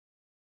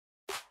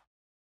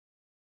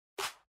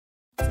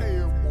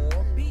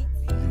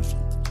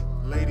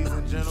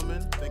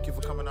gentlemen, thank you for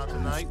coming out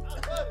tonight.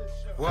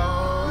 We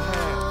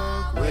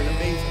have an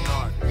amazing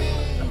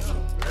artist.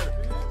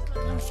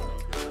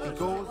 He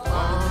goes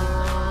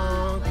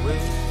on with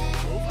me.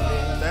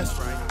 That's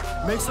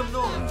right. Make some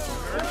noise.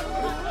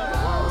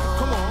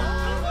 Come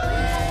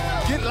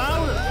on. Get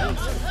louder.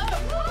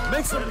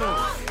 Make some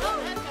noise.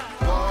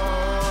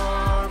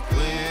 Walk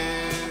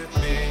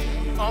with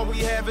me. All we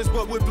have is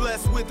what we're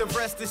blessed with. The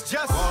rest is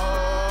just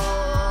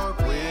walk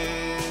with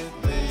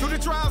me. Through the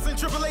trials and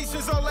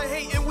tribulations, all the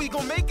hate, and we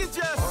gon' make it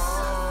just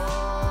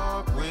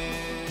walk with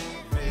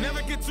me.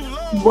 Never get too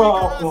low.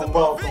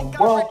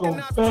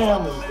 Welcome,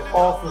 family. The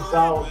office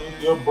hours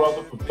with your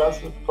brother,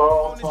 Professor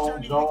Carl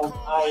Tone Jones.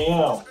 I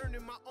am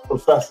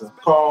Professor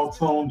Carl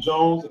Tone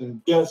Jones,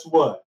 and guess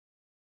what?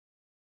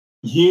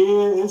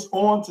 Yeah, it's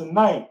on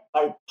tonight,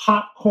 like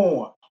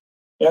popcorn.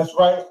 That's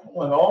right.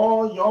 When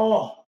all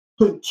y'all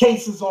put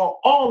cases on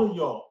all of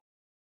y'all,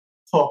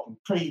 talking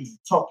crazy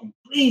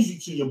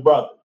to your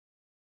brother.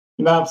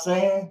 You know what I'm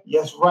saying?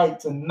 Yes, right.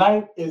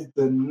 Tonight is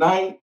the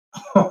night.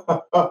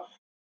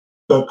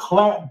 The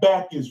clap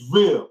back is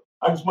real.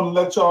 I just want to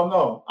let y'all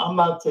know I'm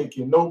not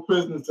taking no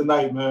prisoners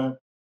tonight, man.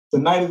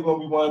 Tonight is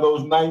going to be one of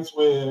those nights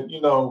where, you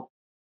know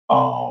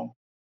what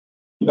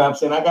I'm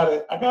saying? I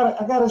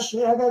gotta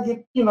share. I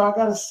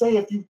gotta say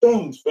a few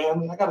things,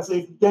 family. I gotta say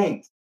a few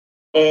things.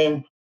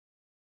 And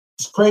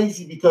it's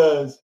crazy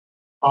because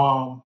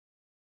I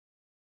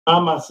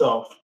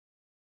myself,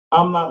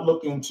 I'm not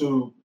looking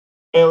to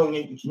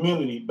alienate the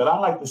community, but I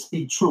like to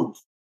speak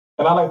truth.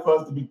 And I like for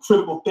us to be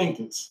critical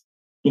thinkers.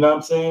 You know what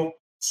I'm saying?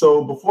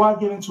 So before I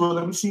get into it,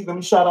 let me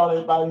shout out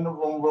everybody in the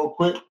room real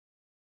quick.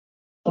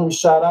 Let me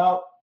shout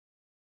out.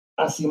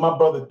 I see my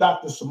brother,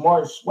 Dr.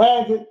 Samari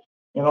Swaggart,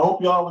 and I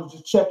hope y'all was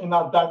just checking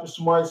out Dr.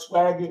 Samari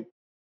Swaggart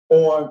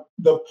on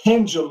the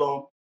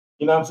Pendulum,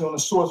 you know what I'm saying, on the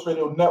Source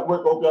Radio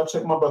Network. I hope y'all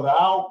check my brother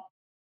out.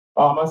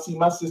 I see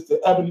my sister,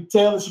 Ebony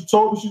Taylor. She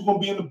told me she's going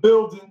to be in the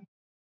building.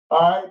 All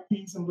right,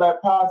 peace and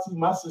black power to you.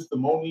 My sister,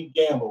 Monique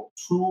Gamble,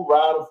 true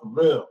rider for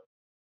real.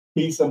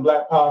 Peace and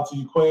black power to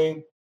you,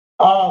 Queen.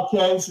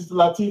 Okay, Sister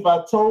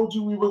Latifah, I told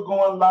you we were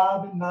going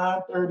live at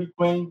 9:30,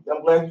 Queen.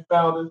 I'm glad you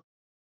found us.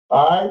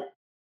 All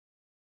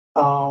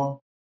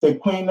right. Say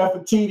Queen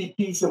Nefertiti,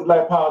 peace and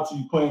black power to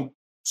you, Queen.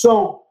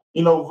 So,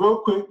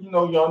 real quick,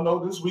 y'all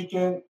know this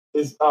weekend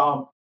is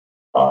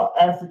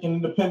African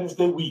Independence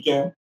Day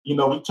weekend. We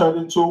turned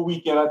it into a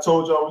weekend. I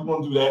told y'all we're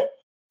going to do that.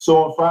 So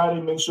on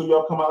Friday, make sure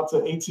y'all come out to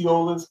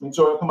ATOLA's. Make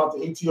sure y'all come out to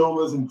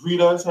ATOLA's and greet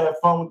us, have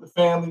fun with the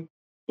family.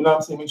 You know what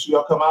I'm saying? Make sure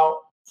y'all come out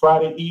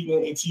Friday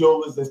evening,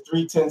 ATOLA's. That's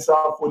 310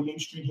 South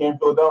 48th Street here in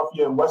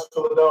Philadelphia, in West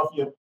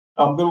Philadelphia.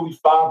 Literally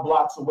 5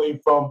 blocks away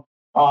from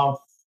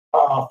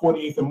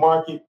 48th and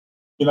Market.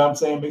 You know what I'm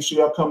saying? Make sure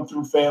y'all come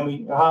through, family,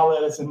 and holler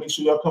at us, and make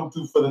sure y'all come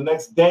through for the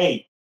next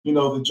day. The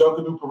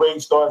Junkanoo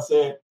Parade starts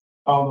at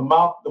the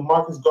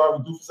Marcus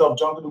Garvey Do For Self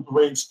Junkanoo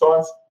Parade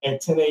starts at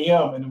 10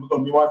 a.m. And then we're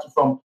going to be marching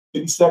from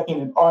 52nd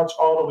and Arch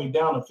all the way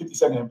down to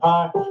 52nd and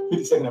Pine.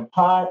 52nd and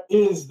Pine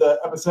is the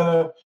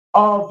epicenter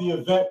of the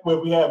event where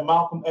we have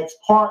Malcolm X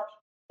Park.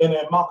 And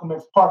at Malcolm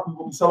X Park, we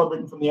will be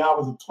celebrating from the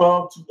hours of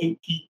 12 to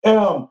 8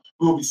 p.m.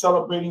 We will be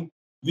celebrating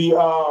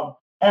the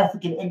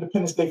African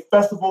Independence Day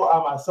Festival.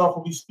 I myself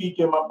will be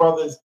speaking. My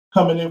brother's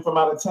coming in from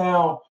out of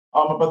town.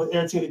 My brother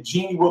Irritated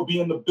Genie will be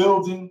in the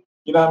building.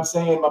 You know what I'm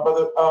saying? My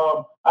brother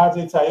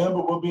Ajay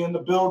Tayemba will be in the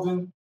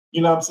building.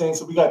 You know what I'm saying?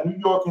 So we got New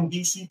York and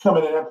D.C.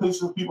 coming in, and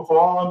places with people from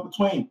all in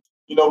between.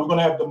 We're going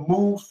to have the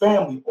Move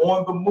family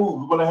on the move.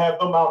 We're going to have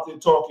them out there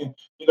talking,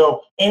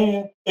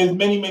 and as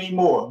many, many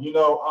more,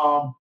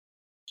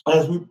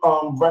 as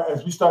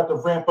we start to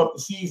ramp up the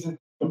season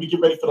and we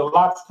get ready for the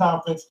Locks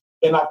Conference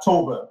in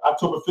October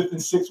 5th and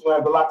 6th, we'll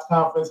have the Locks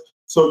Conference.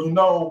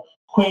 So,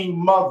 Queen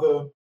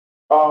Mother,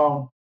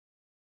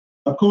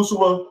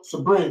 Akosua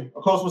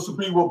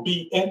Sabri will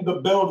be in the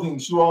building.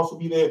 She will also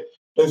be there,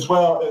 as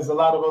well as a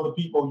lot of other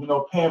people,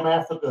 Pam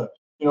Africa.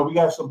 We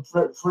got some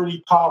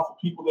pretty powerful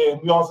people there.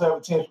 And we also have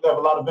a chance to have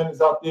a lot of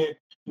vendors out there.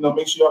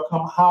 Make sure y'all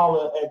come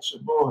holler at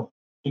your boy.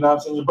 You know what I'm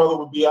saying? Your brother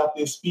will be out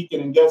there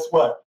speaking. And guess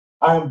what?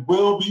 I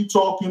will be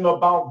talking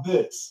about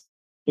this.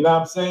 You know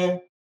what I'm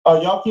saying?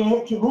 Y'all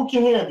who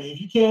can hear me? If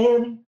you can't hear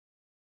me,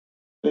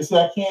 they say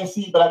I can't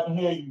see, but I can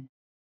hear you.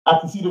 I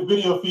can see the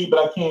video feed, but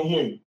I can't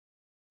hear you.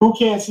 Who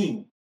can't see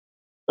me?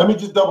 Let me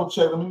just double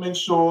check. Let me make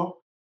sure.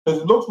 Because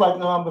it looks like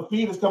the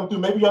feed is coming through.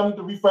 Maybe y'all need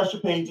to refresh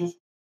your pages.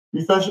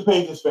 Refresh your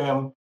pages,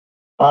 family.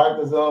 All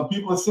right, because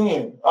people are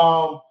seeing.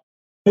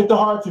 Hit the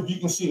hearts if you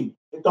can see me.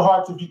 Hit the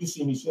hearts if you can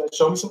see me.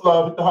 Show me some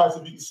love. Hit the hearts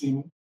if you can see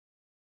me.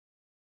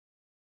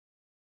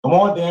 Come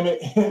on, damn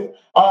it.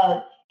 All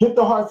right, hit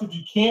the hearts if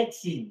you can't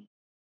see me.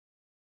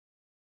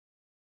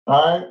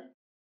 All right.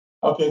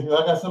 Okay,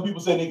 I got some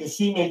people saying they can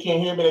see me, they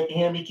can't hear me, they can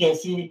hear me, can't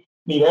see me.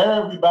 Need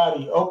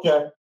everybody.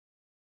 Okay.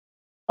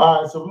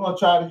 All right, so we're going to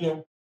try it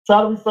again.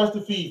 Try to refresh the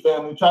feed,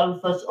 family. Try to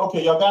refresh.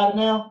 Okay, y'all got it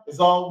now? It's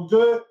all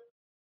good?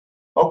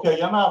 Okay,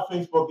 y'all know how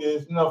Facebook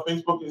is.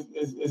 Facebook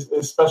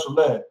is special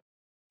ed.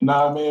 You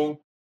know what I mean?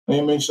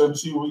 Let me make sure to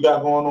see what we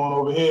got going on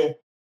over here.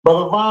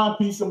 Brother Ron,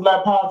 peace and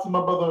black power to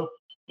my brother,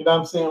 You know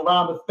what I'm saying?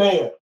 Rhonda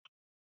Thayer,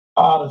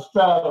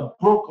 straight out of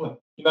Brooklyn.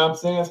 You know what I'm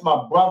saying? That's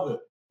my brother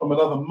from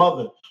another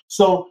mother.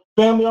 So,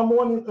 family, I'm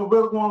on and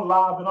we're going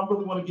live, and I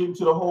really want to get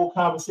into the whole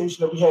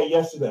conversation that we had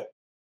yesterday.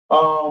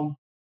 Latifah,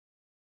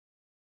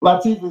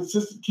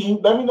 sister,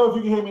 let me know if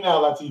you can hear me now,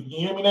 Latifah. Can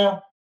you hear me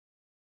now?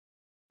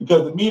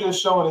 Because the meter is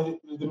showing,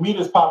 the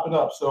meter is popping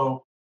up.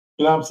 So,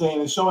 you know what I'm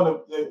saying? It's showing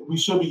that we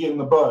should be getting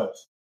the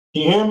buzz.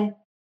 Can you hear me?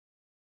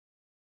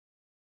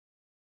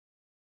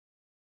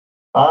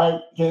 All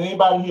right. Can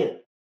anybody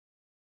hear?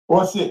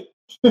 What's it?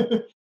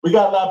 We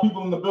got a lot of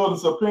people in the building,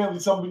 so apparently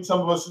some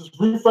of us just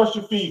refresh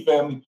your feed,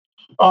 family.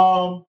 Hit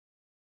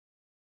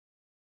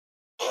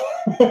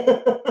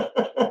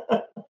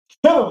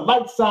a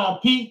like sign,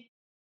 Pete.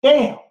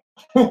 Damn.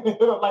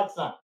 Hit a like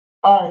sign.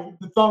 All right,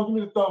 give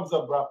me the thumbs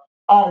up, bro.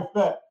 All right,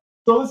 fat.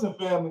 So listen,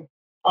 family.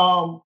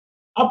 I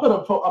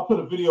put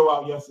a video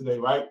out yesterday,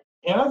 right?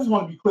 And I just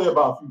want to be clear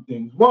about a few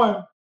things.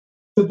 One,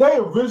 today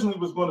originally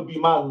was going to be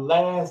my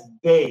last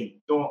day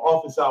doing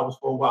office hours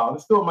for a while, and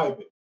it still might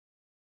be.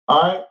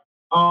 All right.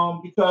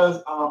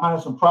 Because I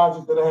have some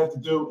projects that I have to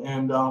do,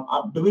 and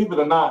I believe it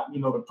or not,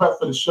 the prep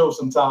for the show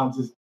sometimes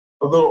is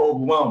a little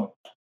overwhelming.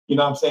 You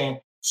know what I'm saying?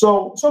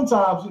 So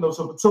sometimes,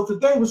 so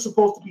today was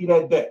supposed to be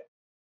that day.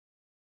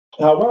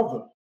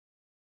 However,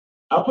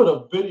 I put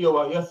a video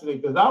out yesterday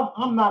because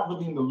I'm not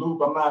really in the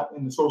loop. I'm not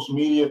in the social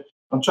media.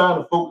 I'm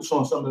trying to focus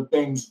on some of the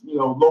things,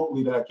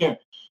 locally that I can.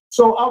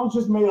 So I was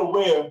just made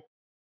aware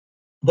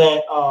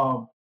that,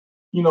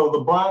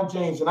 LeBron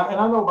James, and I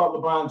know about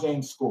LeBron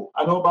James' school.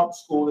 I know about the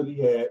school that he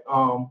had,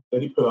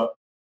 that he put up,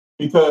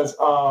 because,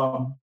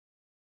 I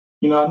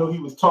know he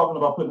was talking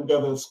about putting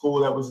together a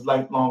school that was a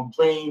lifelong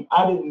dream.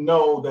 I didn't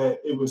know that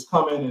it was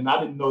coming, and I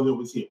didn't know that it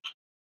was here.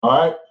 All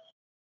right.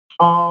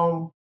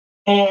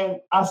 And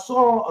I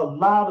saw a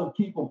lot of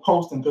people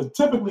posting, because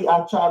typically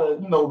I try to,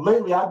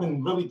 lately I've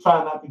been really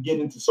trying not to get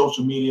into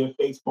social media,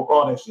 Facebook,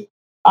 all that shit.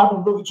 I've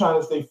been really trying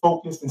to stay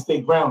focused and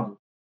stay grounded,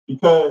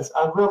 because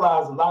I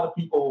realize a lot of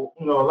people,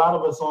 a lot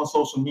of us on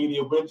social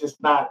media, we're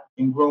just not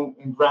ingrained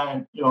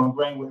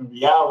with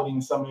reality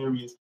in some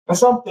areas. And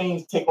some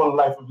things take on a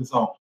life of its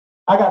own.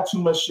 I got too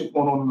much shit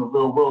going on in the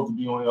real world to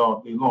be on it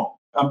all day long,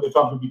 if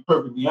I'm going to be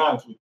perfectly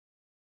honest with you.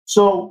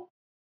 So,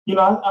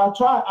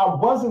 I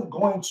wasn't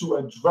going to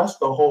address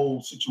the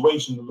whole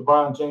situation, the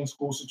LeBron James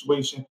school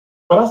situation,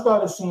 but I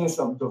started seeing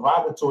some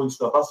derogatory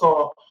stuff. I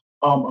saw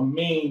a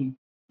meme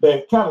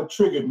that kind of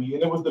triggered me,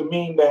 and it was the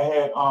meme that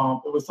had,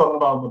 it was talking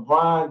about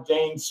LeBron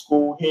James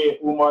school here,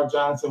 Umar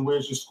Johnson,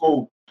 where's your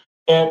school?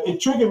 And it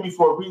triggered me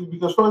for a reason,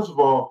 because first of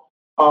all,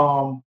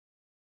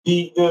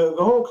 the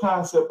whole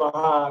concept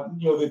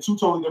behind, they're two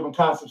totally different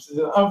concepts, is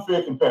an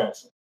unfair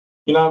comparison.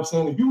 You know what I'm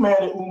saying? If you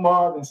mad at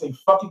Umar, then say,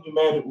 fuck it, you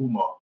mad at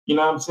Umar. You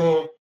know what I'm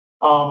saying?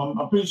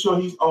 I'm pretty sure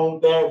he's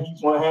owned that.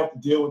 He's going to have to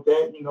deal with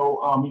that. He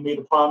made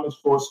a promise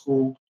for a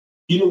school.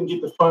 He didn't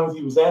get the funds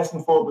he was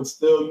asking for, but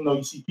still,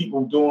 you see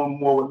people doing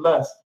more with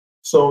less.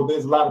 So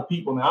there's a lot of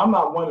people. Now, I'm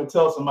not one to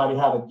tell somebody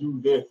how to do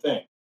their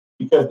thing,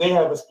 because they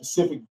have a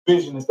specific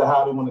vision as to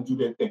how they want to do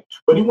their thing.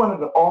 But he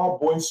wanted an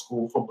all-boys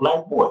school for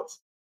black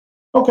boys.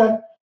 Okay.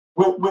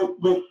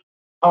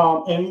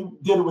 And he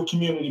did it with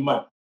community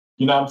money.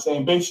 You know what I'm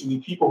saying? Basically,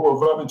 people who are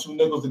rubbing two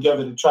nickels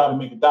together to try to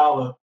make a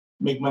dollar,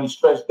 make money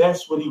stretch.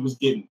 That's what he was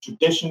getting.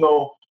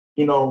 Traditional,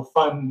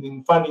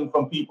 funding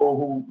from people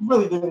who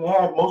really didn't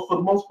have, for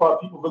the most part,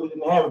 people really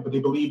didn't have it, but they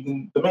believed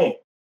in the man.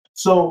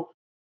 So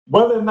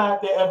whether or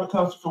not that ever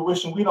comes to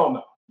fruition, we don't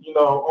know.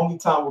 Only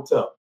time will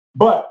tell.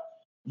 But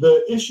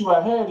the issue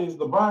I had is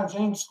LeBron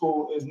James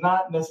school is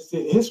not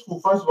necessarily, his school,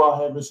 first of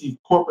all, had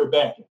received corporate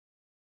backing.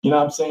 You know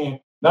what I'm saying?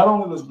 Not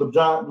only was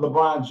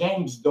LeBron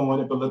James doing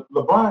it, but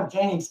LeBron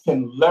James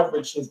can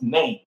leverage his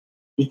name,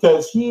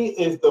 because he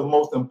is the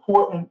most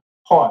important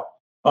part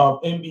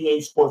of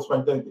NBA sports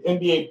right there. The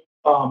NBA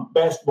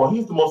basketball,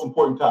 he's the most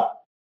important guy.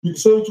 You can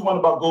say what you want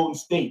about Golden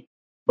State,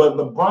 but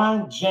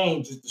LeBron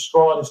James is the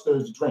straw that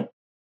stirs the drink.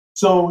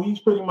 So he's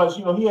pretty much,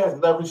 he has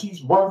leverage.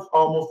 He's worth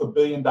almost $1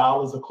 billion,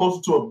 or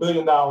closer to $1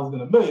 billion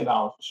than $1 million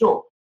for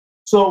sure.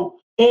 So,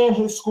 and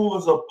his school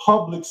is a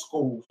public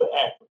school for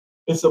Akron.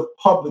 It's a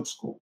public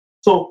school.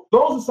 So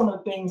those are some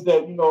of the things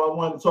that, I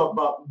wanted to talk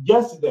about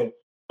yesterday.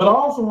 But I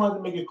also wanted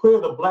to make it clear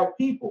to black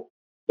people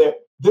that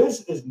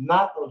this is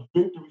not a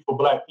victory for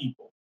black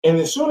people. And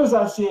as soon as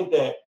I said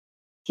that,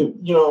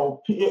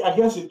 I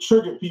guess it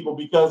triggered people,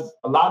 because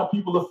a lot of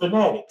people are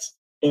fanatics.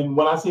 And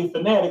when I say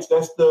fanatics,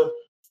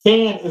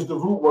 fan is the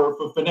root word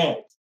for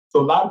fanatics. So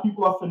a lot of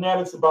people are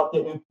fanatics about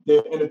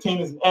their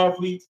entertainers and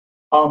athletes.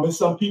 There's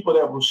some people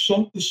that will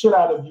shank the shit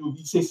out of you if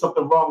you say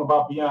something wrong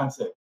about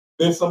Beyonce.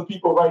 There's some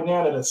people right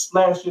now that will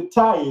slash your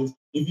tires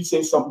if you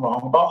say something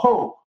wrong about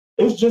Hov.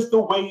 It's just the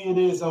way it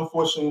is,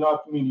 unfortunately, in our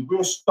community.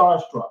 We're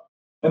starstruck,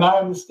 and I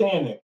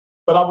understand that.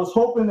 But I was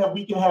hoping that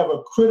we can have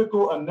a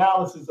critical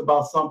analysis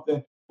about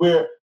something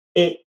where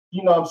it,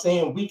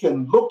 we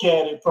can look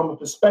at it from a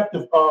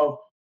perspective of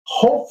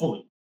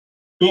hopefully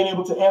being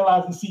able to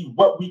analyze and see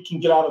what we can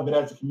get out of it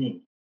as a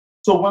community.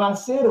 So when I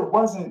said it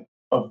wasn't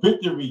a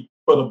victory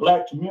for the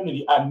black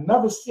community, I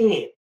never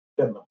said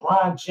that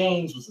LeBron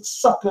James was a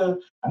sucker.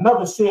 I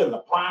never said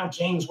LeBron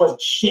James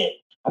wasn't shit.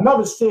 I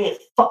never said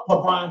fuck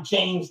LeBron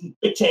James and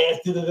bitch ass.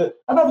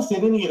 I never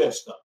said any of that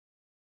stuff.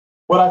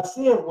 What I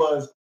said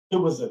was it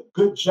was a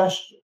good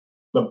gesture.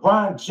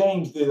 LeBron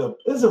James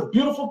it's a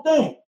beautiful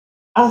thing.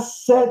 I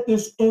said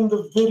this in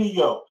the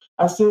video.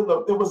 I said,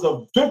 look, it was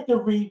a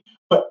victory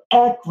for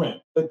Akron.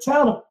 The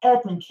town of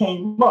Akron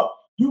came up.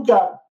 You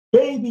got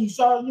babies,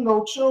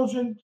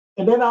 children,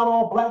 and they're not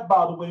all black,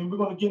 by the way, and we're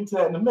going to get into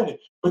that in a minute.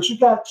 But you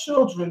got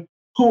children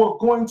who are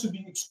going to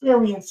be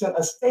experiencing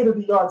a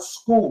state-of-the-art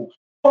school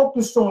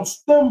focused on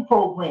STEM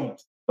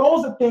programs.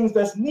 Those are things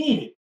that's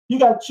needed. You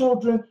got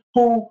children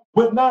who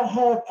would not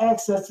have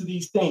access to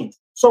these things.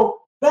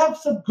 So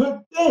that's a good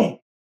thing.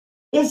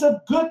 It's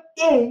a good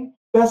thing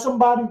that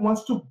somebody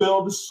wants to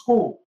build a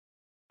school.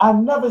 I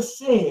never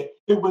said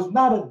it was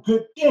not a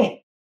good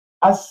thing.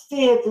 I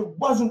said it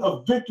wasn't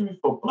a victory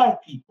for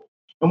black people.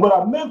 And what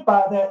I meant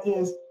by that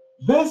is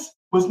this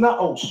was not,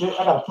 oh shit,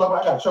 I got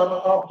to charge my,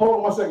 hold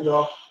on one second,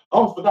 y'all. I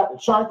almost forgot to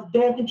charge the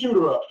damn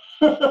computer up.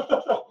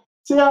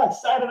 See how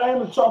excited I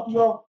am to talk to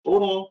y'all?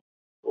 Hold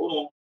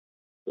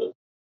on.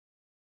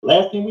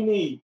 Last thing we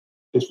need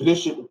is for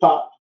this shit to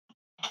pop.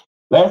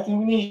 Last thing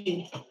we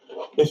need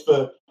is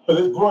for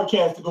this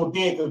broadcast to go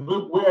dead because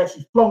we're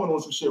actually flowing on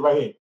some shit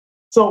right here.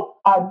 So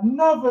I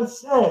never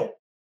said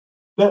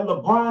that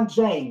LeBron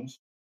James,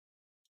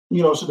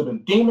 should have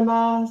been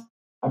demonized.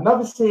 I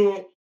never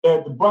said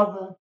that the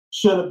brother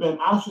should have been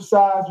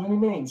ostracized by any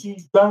means.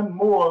 He's done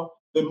more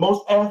than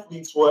most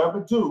athletes will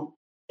ever do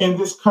in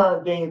this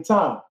current day and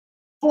time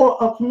for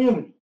a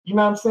community. You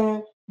know what I'm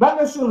saying? Not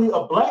necessarily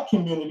a black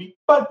community,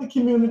 but the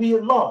community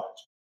at large.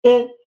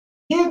 And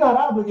he's not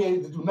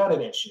obligated to do none of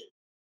that shit.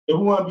 If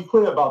we want to be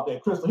clear about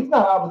that, Crystal, he's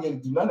not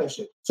obligated to do none of that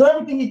shit. So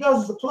everything he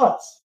does is a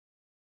plus.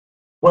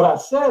 What I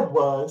said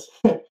was,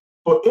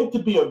 for it to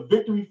be a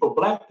victory for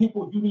black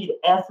people, you need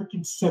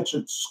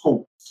African-centered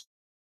schools.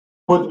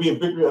 For it to be a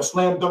victory, a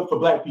slam dunk for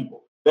black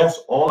people. That's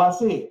all I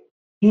said.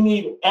 You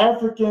need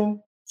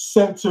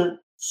African-centered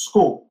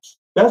schools.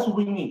 That's what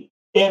we need.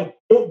 And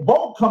it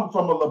won't come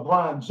from a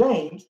LeBron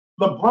James.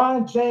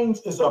 LeBron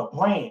James is a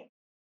brand.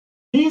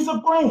 He's a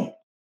brand.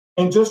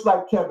 And just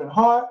like Kevin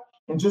Hart,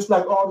 and just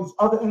like all these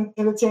other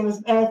entertainers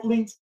and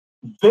athletes,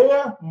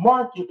 their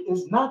market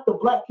is not the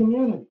black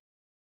community.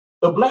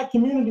 The black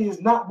community is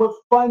not what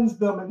funds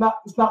them and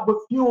it's not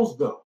what fuels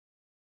them.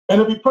 And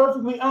to be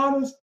perfectly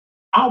honest,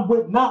 I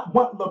would not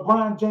want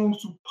LeBron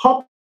James to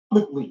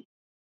publicly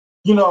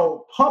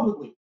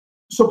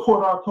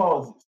support our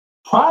causes.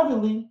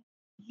 Privately,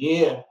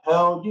 yeah,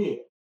 hell yeah.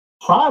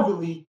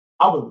 Privately,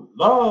 I would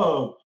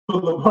love for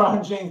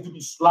LeBron James to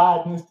be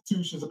sliding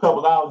institutions a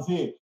couple hours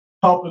here,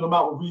 helping them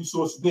out with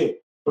resources there.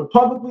 But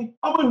publicly,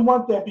 I wouldn't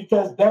want that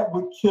because that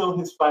would kill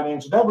his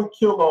financial, that would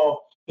kill off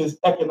his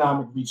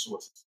economic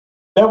resources.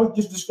 That would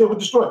it would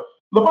destroy it.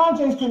 LeBron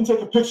James couldn't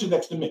take a picture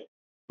next to me.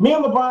 Me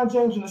and LeBron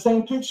James in the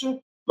same picture,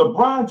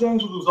 LeBron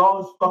James would lose all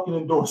his fucking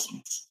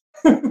endorsements.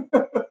 He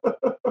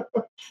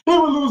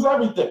would lose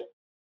everything.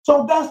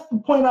 So that's the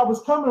point I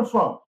was coming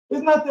from.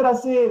 It's not that I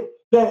said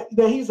that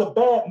he's a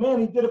bad man,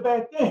 he did a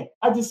bad thing.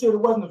 I just said it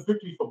wasn't a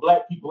victory for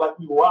black people like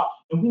we were,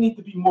 and we need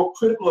to be more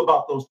critical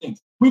about those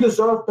things. We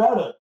deserve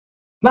better.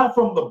 Not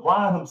from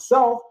LeBron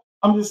himself.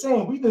 I'm just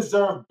saying we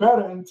deserve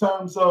better in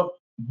terms of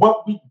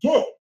what we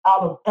get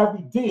out of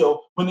every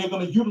deal when they're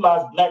going to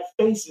utilize black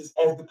faces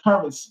as the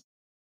currency.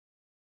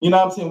 You know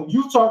what I'm saying? When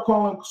you start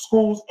calling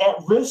schools at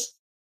risk,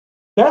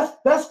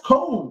 that's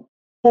code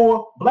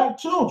for black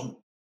children.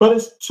 But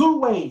it's two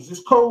ways.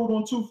 It's code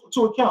on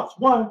two accounts.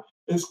 One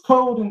is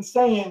code in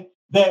saying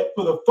that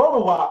for the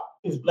photo op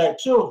is black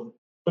children,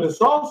 but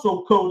it's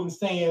also code in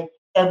saying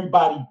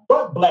everybody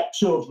but black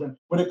children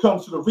when it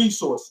comes to the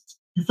resources.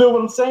 You feel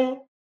what I'm saying?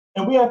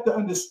 And we have to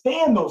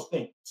understand those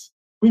things.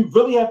 We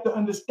really have to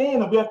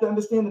understand, and we have to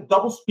understand the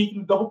double speak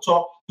and the double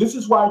talk. This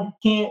is why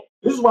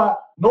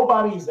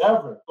nobody is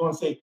ever going to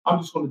say, I'm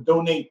just going to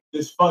donate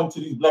this fund to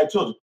these black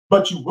children.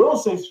 But you will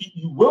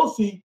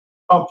see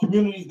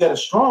communities that are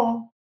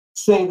strong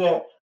say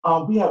that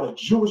we have a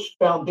Jewish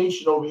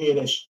foundation over here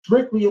that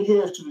strictly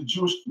adheres to the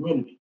Jewish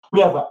community. We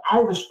have an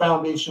Irish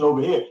foundation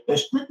over here that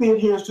strictly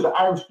adheres to the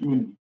Irish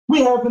community. We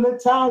have an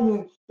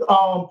Italian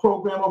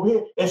program over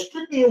here that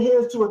strictly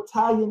adheres to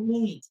Italian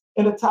needs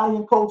and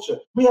Italian culture.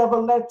 We have a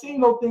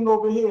Latino thing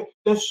over here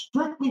that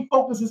strictly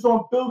focuses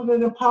on building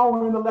and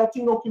empowering the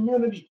Latino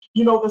community.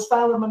 The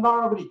silent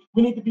minority.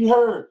 We need to be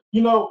heard.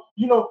 You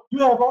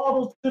have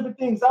all those different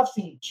things. I've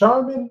seen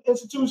German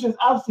institutions.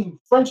 I've seen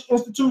French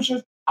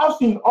institutions. I've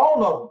seen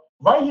all of them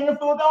right here in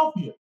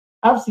Philadelphia.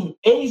 I've seen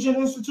Asian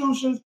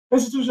institutions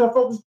that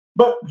focus,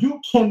 but you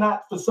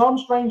cannot, for some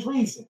strange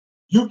reason,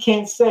 you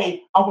can't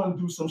say, I want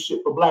to do some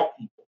shit for black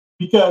people,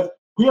 because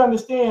we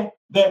understand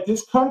that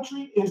this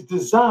country is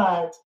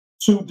designed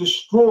to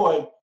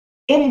destroy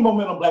any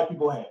momentum black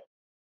people have.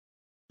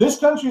 This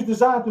country is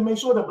designed to make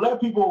sure that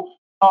black people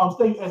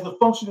stay as a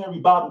functionary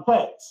bottom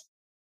class.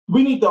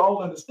 We need to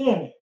all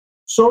understand that.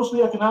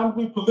 Socially,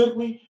 economically,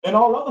 politically, and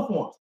all other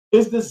forms.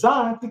 It's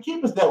designed to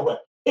keep us that way.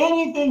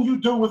 Anything you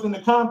do within the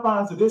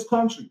confines of this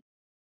country,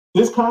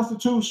 this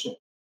Constitution,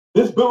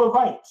 this Bill of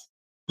Rights,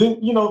 the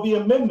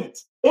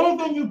amendments,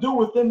 anything you do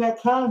within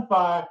that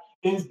confine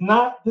is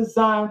not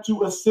designed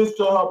to assist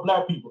or help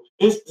Black people.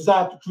 It's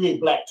designed to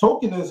create Black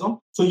tokenism.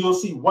 So you'll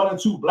see one or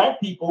two Black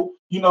people,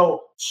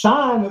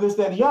 shine or this,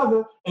 that, and the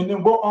other, and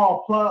then we'll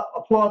all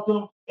applaud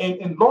them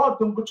and laud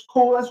them, which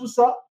cool, that's what's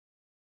up.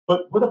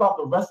 But what about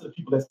the rest of the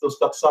people that's still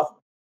stuck suffering?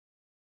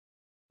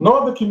 No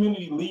other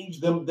community leaves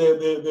them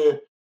their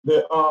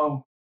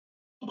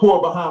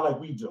poor behind like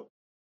we do.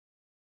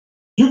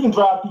 You can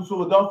drive through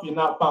Philadelphia and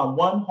not find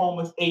one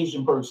homeless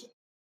Asian person.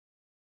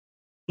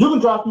 You can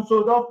drive through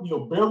Philadelphia and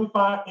you'll barely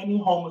find any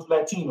homeless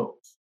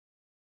Latinos.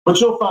 But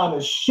you'll find a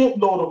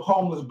shitload of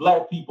homeless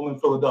Black people in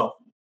Philadelphia.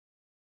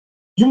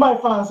 You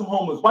might find some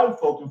homeless white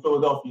folk in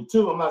Philadelphia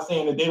too. I'm not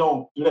saying that they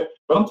don't do that,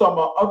 but I'm talking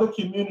about other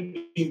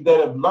communities that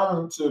have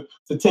learned to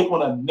take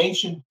on a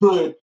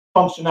nationhood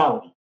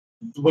functionality.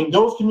 When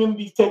those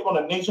communities take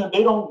on a nation,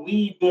 they don't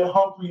leave their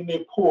hungry and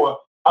their poor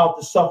out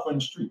to suffer in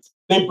the streets.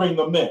 They bring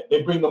them in.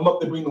 They bring them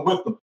up. They bring them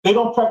with them. They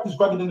don't practice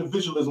rugged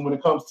individualism when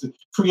it comes to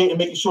creating and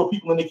making sure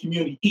people in their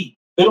community eat.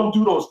 They don't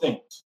do those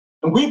things.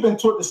 And we've been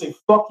taught to say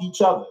fuck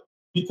each other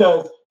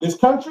because this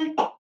country,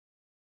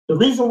 the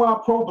reason why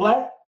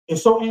pro-Black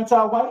is so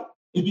anti-white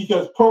is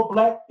because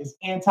pro-Black is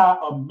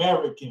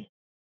anti-American.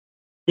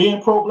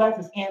 Being pro-Black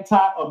is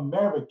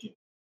anti-American.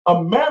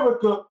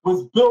 America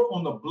was built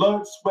on the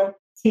blood, sweat,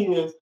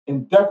 tears,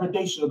 and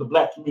degradation of the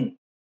Black community.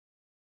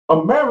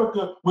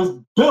 America was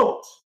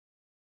built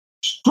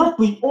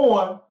strictly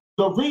on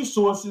the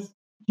resources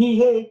he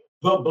had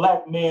the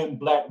Black man,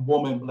 Black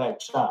woman, Black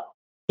child.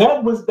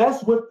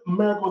 That's what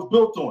America was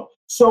built on.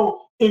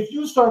 So if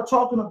you start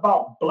talking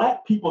about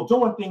Black people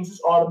doing things,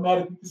 it's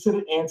automatically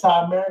considered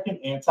anti-American,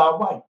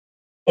 anti-white.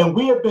 And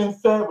we have been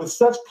fed with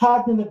such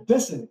cognitive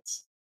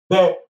dissonance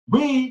that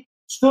we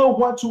still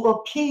want to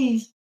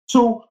appease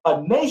to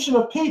a nation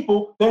of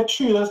people that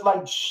treat us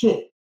like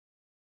shit.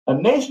 A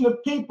nation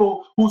of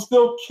people who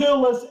still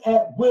kill us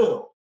at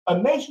will.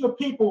 A nation of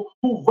people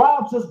who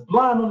robs us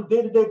blind on a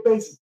day-to-day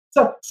basis.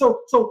 So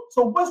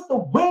what's the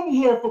win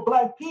here for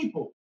Black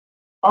people?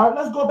 All right,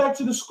 let's go back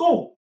to the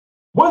school.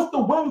 What's the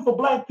win for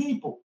Black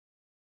people?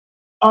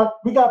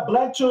 We got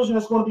Black children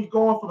that's going to be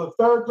going from the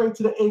 3rd grade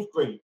to the 8th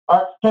grade. All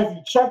right, have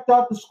you checked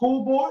out the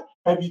school board?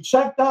 Have you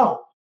checked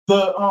out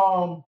the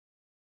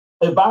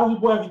advisory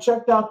board? Have you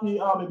checked out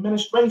the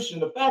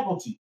administration, the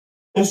faculty?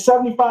 It's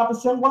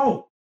 75%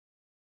 white.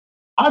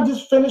 I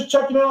just finished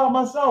checking it out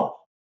myself.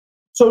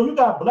 So you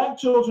got Black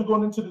children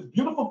going into this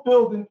beautiful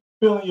building,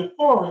 feeling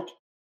euphoric,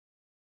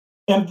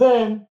 and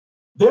then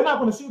they're not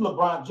going to see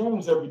LeBron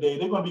James every day.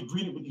 They're going to be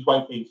greeted with these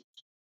white faces.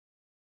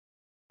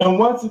 And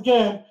once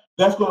again,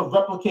 that's going to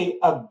replicate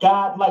a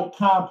godlike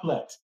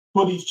complex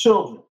for these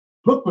children.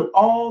 Look with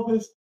all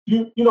this,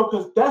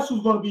 because that's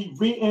who's going to be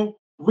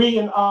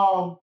reinvigorating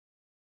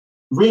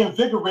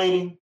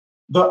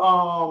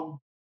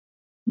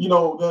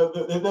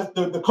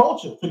the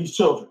culture for these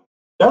children.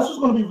 That's what's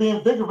going to be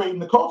reinvigorating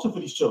the culture for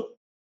these children.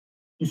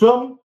 You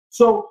feel me?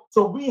 So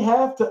we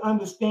have to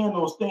understand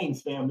those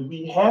things, family.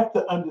 We have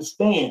to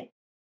understand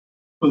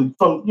from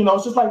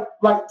it's just like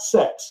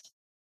sex.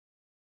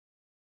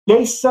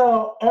 They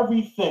sell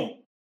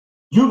everything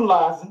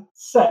utilizing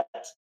sex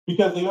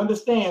because they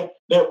understand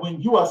that when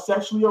you are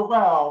sexually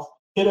aroused,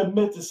 it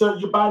emits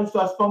your body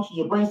starts functioning,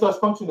 your brain starts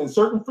functioning in a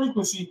certain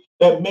frequency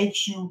that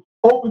makes you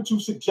open to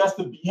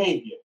suggestive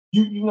behavior.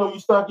 You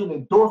start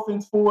getting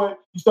endorphins for it.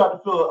 You start to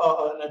feel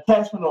an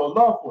attachment or a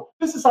love for it.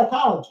 This is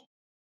psychology,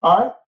 all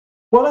right?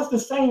 Well, that's the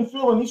same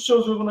feeling these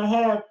children are going to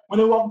have when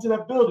they walk into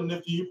that building.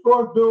 If the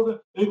euphoric building,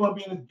 they're going to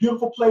be in this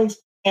beautiful place,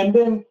 and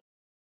then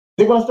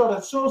they're going to start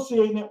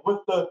associating it with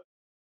with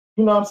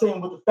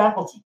the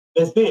faculty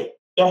that's there.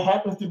 That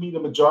happens to be the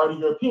majority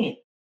European.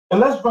 And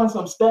let's run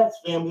some stats,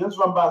 family. Let's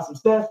run by some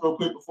stats real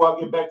quick before I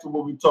get back to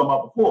what we were talking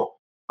about before.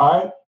 All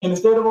right? In the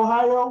state of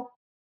Ohio,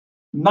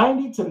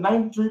 90 to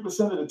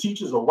 93% of the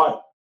teachers are white.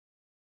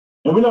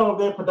 And we know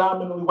they're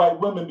predominantly white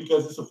women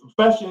because it's a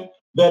profession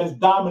that is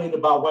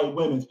dominated by white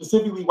women,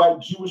 specifically white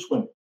Jewish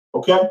women,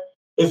 okay?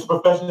 It's a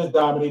profession that's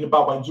dominated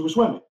by white Jewish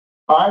women,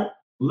 all right?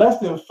 Less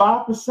than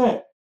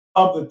 5%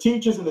 of the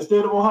teachers in the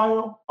state of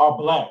Ohio are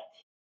Black.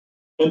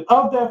 And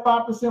of that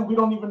 5%, we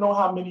don't even know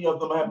how many of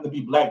them happen to be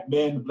Black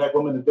men, Black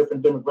women, a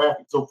different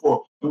demographic, so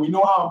forth. And we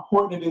know how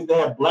important it is to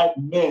have Black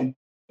men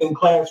in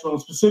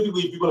classrooms,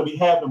 specifically if you're going to be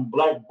having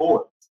Black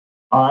boys,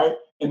 all right,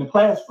 in the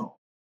classroom.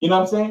 You know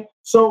what I'm saying?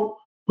 So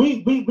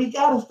we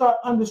got to start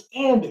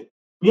understanding.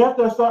 We have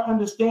to start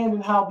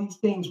understanding how these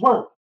things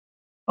work,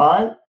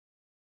 all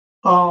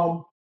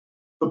right?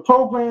 The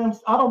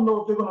programs, I don't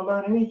know if they're going to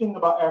learn anything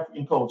about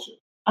African culture.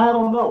 I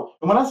don't know.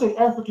 And when I say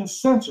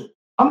African-centered,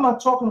 I'm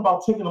not talking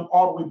about taking them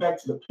all the way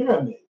back to the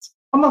pyramids.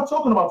 I'm not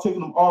talking about taking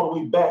them all the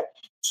way back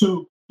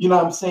to, the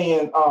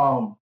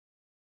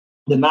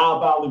Nile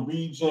Valley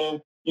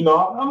region.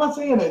 I'm not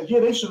saying that.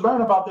 Yeah, they should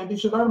learn about that. They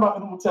should learn about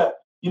Imhotep.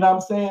 You know what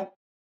I'm saying?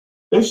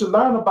 They should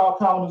learn about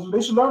Kalamazoo.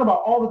 They should learn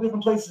about all the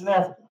different places in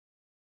Africa.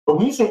 But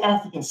when you say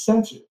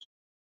African-centered,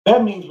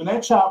 That means when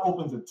that child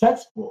opens a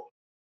textbook,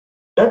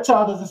 that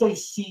child doesn't say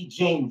see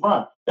Jane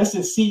run. That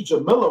says see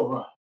Jamila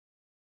run.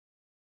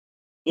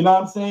 You know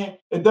what I'm saying?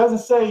 It doesn't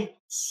say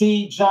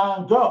see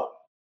John go.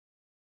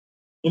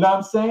 You know what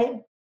I'm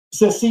saying? It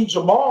says see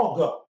Jamal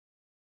go.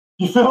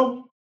 You feel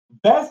me?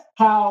 That's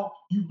how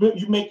you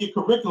make your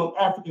curriculum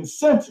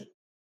African-centered,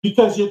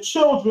 because your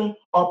children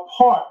are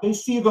part. They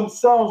see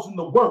themselves in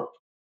the work.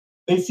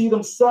 They see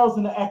themselves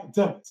in the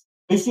academics.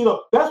 They see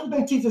that's what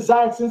they teach at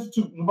Zyx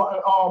Institute in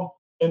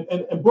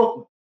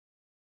Brooklyn.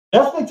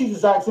 That's what they teach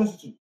at Zyx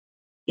Institute.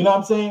 You know what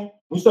I'm saying?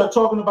 We start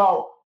talking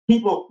about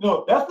people,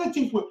 that's what they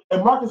teach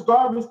at Marcus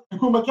Garvey's and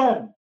Kuma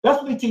Academy.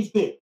 That's what they teach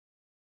there.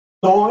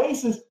 The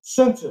Oasis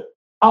Center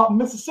out in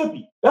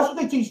Mississippi. That's what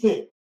they teach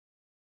there.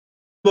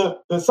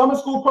 The summer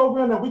school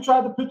program that we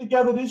tried to put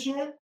together this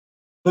year,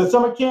 the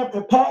summer camp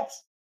at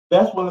PAX,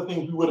 that's one of the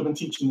things we would have been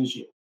teaching this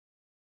year.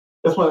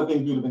 That's one of the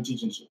things we would have been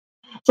teaching this year.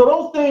 So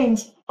those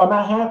things are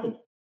not happening.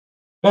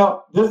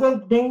 Now, does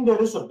that mean that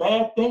it's a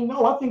bad thing?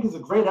 No, I think it's a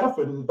great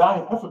effort. It's a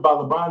valiant effort by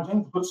LeBron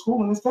James to put a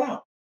school in this town.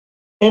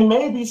 And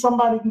maybe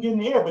somebody can get in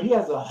the air, but he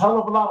has a hell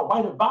of a lot of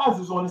white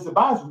advisors on his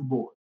advisory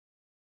board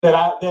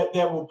that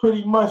will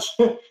pretty much,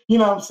 you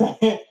know what I'm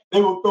saying,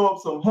 they will throw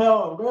up some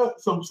hell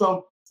and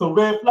some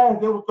red flags.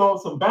 They will throw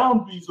up some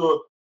boundaries,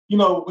 or,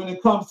 when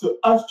it comes to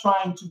us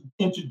trying to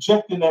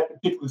interject in that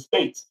particular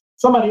space.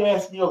 Somebody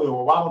asked me earlier,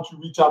 well, why don't you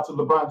reach out to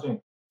LeBron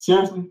James?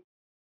 Seriously?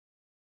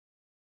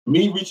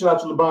 Me reaching out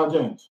to LeBron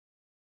James?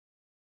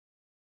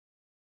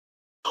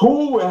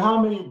 Who and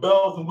how many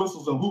bells and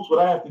whistles and hoops would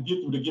I have to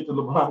get through to get to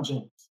LeBron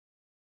James?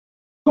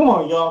 Come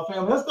on, y'all,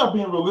 family. Let's start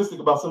being realistic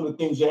about some of the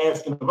things you're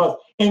asking of us.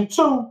 And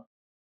two,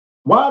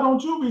 why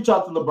don't you reach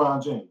out to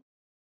LeBron James?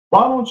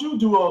 Why don't you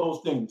do all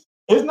those things?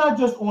 It's not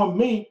just on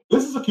me.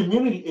 This is a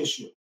community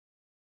issue,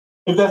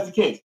 if that's the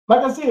case.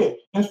 Like I said,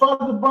 as far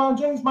as LeBron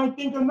James might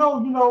think or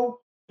no,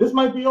 this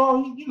might be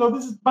all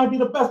this might be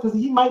the best, because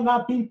he might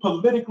not be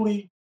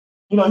politically,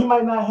 he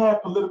might not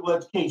have political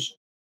education.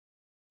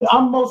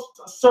 I'm most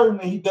certain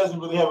that he doesn't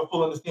really have a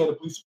full understanding of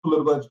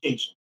political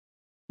education.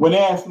 When they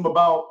asked him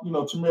about,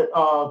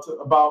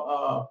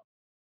 about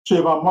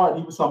Trayvon Martin,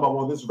 he was talking about,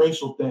 well, this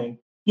racial thing.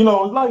 It's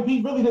like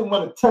he really didn't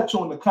want to touch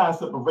on the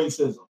concept of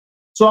racism.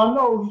 So I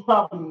know he's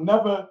probably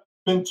never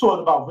been taught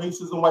about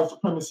racism, white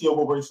supremacy, or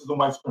what racism,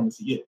 white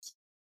supremacy is.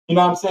 You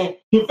know what I'm saying?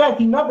 In fact,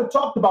 he never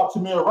talked about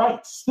Tamir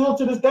Rice. Still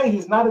to this day,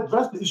 he's not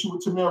addressed the issue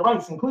with Tamir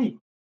Rice in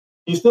Cleveland.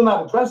 He's still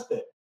not addressed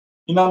that.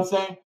 You know what I'm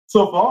saying?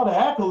 So for all the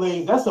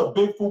accolades, that's a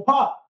big faux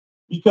pas,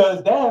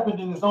 because that happened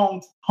in his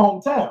own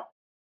hometown.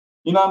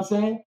 You know what I'm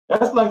saying?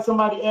 That's like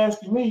somebody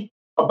asking me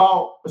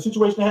about a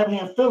situation that happened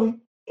here in Philly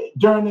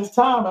during this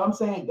time, and I'm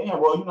saying, damn,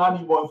 well, I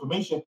need more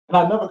information, and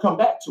I never come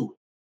back to it.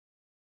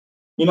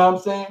 You know what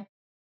I'm saying?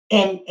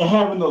 And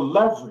having the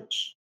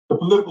leverage, the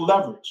political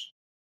leverage.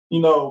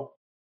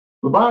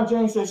 LeBron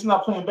James says he's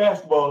not playing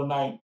basketball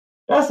tonight.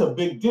 That's a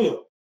big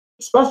deal,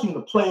 especially in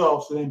the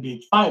playoffs and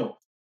NBA Finals.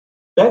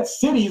 That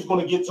city is going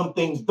to get some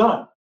things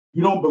done.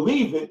 You don't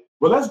believe it?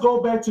 Well, let's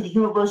go back to the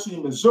University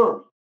of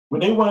Missouri,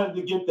 when they wanted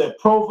to get that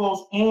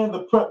provost and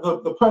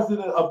the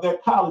president of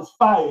that college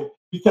fired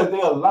because they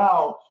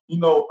allowed,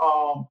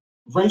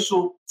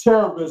 racial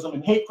terrorism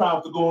and hate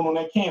crimes to go on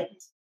that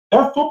campus.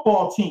 That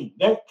football team,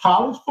 that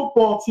college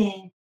football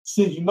team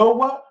said, you know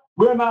what?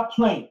 We're not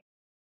playing.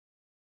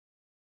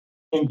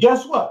 And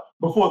guess what?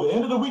 Before the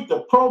end of the week,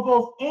 the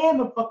provost and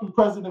the fucking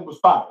president was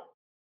fired.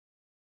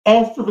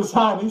 Asked to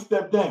resign, he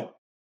stepped down.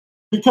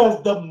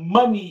 Because the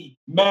money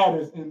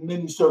matters in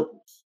many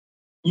circles.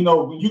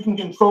 When you can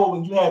control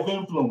and you have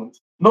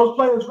influence. And those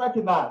players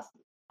recognize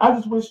it. I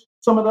just wish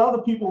some of the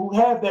other people who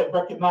have that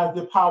recognize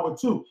their power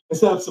too,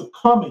 instead of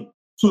succumbing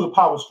to the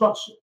power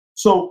structure.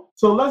 So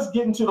let's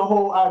get into the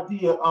whole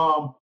idea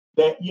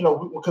that,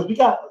 because we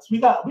got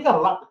a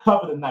lot to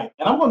cover tonight.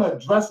 And I'm going to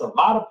address a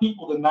lot of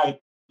people tonight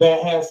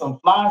that had some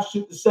fly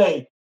shit to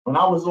say when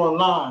I was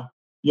online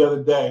the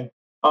other day.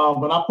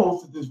 When I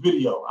posted this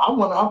video, y'all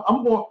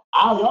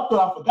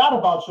thought I forgot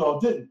about y'all,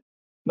 didn't?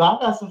 Now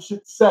I got some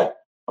shit to say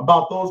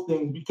about those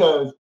things,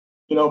 because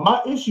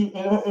my issue,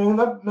 and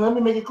let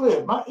me make it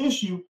clear, my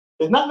issue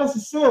is not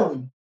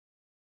necessarily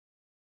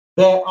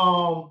that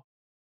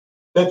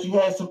that you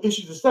had some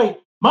issues to say.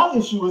 My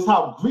issue is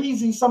how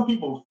greasy some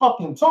people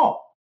fucking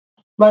talk.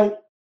 Like,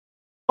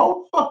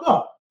 hold the fuck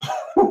up.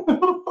 Who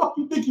the fuck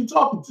you think you're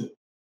talking to?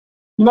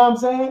 You know what I'm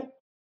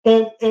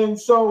saying? And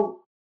so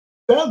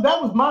that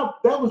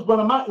was one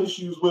of my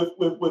issues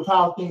with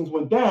how things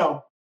went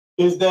down,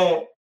 is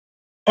that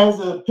as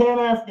a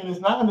Pan-Africanist,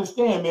 and I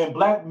understand, man,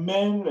 black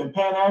men and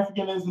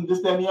Pan-Africanism,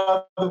 this, that, and the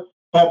other,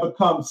 have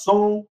become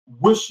so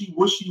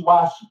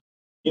wishy-washy.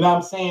 You know what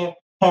I'm saying?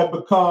 Have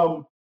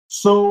become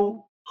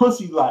so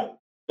pussy-like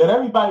that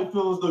everybody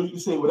feels as though you can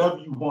say whatever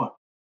you want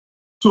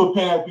to a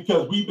Pan,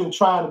 because we've been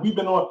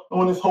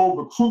on this whole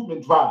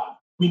recruitment drive.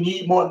 We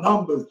need more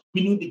numbers.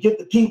 We need to get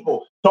the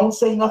people. Don't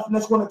say nothing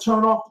that's going to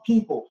turn off the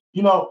people,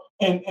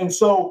 and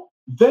so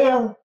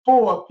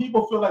therefore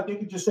people feel like they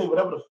can just say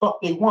whatever the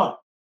fuck they want.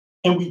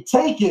 And we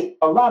take it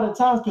a lot of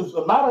times because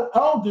a lot of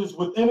elders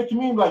within the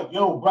community like,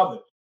 yo, brother,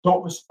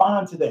 don't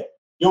respond to that.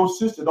 Yo,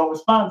 sister, don't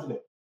respond to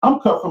that. I'm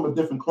cut from a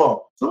different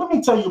cloth. So let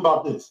me tell you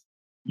about this.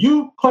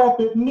 You clap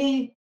at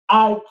me,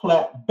 I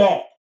clap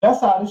back.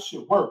 That's how this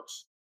shit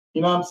works.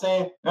 You know what I'm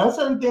saying? Now, there's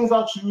certain things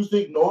I'll choose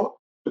to ignore,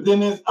 but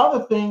then there's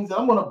other things that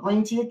I'm going to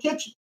bring to your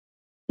kitchen.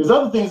 There's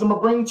other things I'm going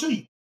to bring to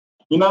you.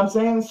 You know what I'm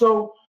saying?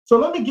 So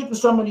let me get to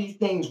some of these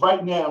things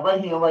right now,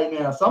 right here and right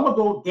now. So I'm going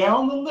to go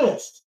down the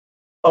list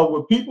of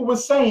what people were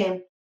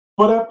saying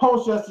for that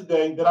post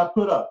yesterday that I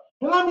put up.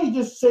 And let me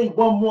just say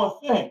one more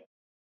thing.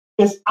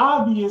 It's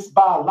obvious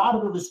by a lot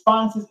of the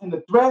responses in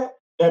the thread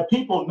that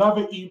people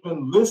never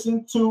even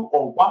listen to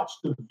or watch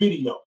the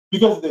video.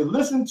 Because if they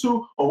listen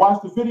to or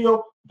watch the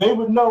video, they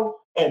would know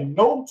at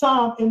no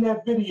time in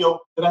that video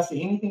that I say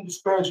anything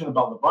disparaging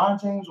about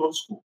LeBron James or the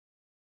school.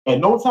 At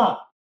no time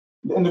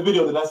in the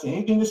video that I say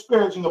anything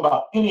disparaging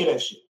about any of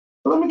that shit.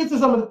 So let me get to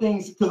some of the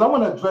things because I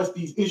want to address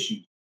these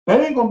issues. Now,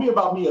 it ain't going to be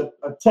about me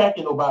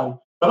attacking nobody,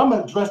 but I'm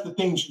going to address the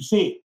things you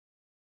said.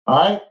 All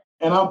right?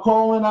 And I'm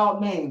calling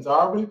out names. I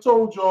already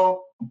told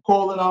y'all I'm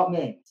calling out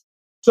names.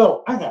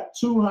 So I got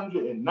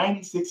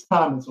 296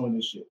 comments on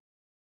this shit.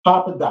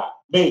 Papa Doc,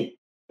 baby,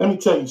 let me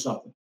tell you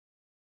something.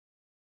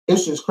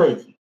 It's just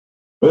crazy.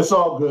 But it's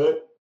all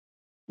good.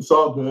 It's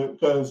all good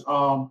because,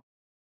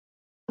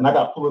 and I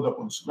got to pull it up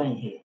on the screen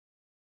here.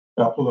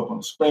 I got to pull it up on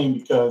the screen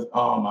because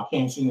I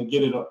can't seem to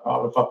get it.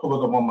 If I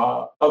pull it up on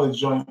my other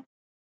joint,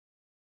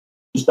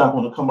 it's not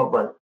going to come up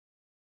right.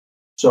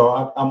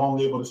 So I'm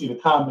only able to see the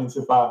comments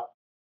if I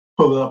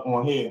pull it up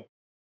on here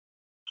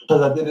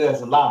because I did it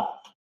as a live.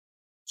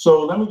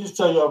 So let me just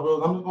tell y'all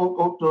real. I'm just gonna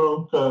go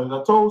through because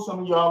I told some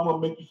of y'all I'm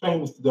gonna make you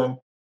famous today.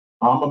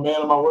 I'm a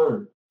man of my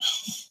word.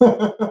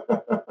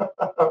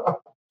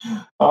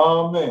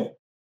 Oh man.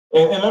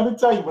 And let me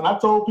tell you, when I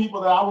told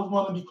people that I was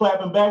gonna be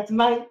clapping back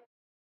tonight,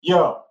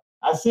 yo,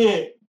 I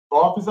said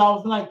for office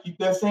hours tonight, keep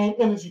that same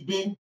energy,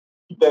 big.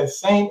 Keep that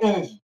same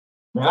energy.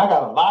 Man, I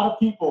got a lot of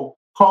people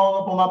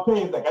crawling up on my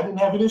page like I didn't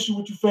have an issue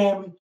with you,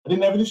 family. I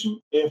didn't have an issue.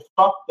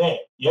 Fuck that.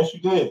 Yes,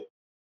 you did.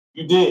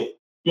 You did.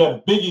 You had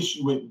a big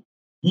issue with me.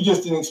 You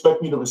just didn't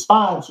expect me to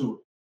respond to it.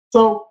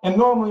 So, and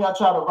normally I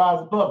try to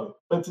rise above it,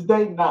 but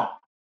today not.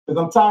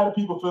 Because I'm tired of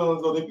people feeling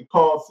as though they could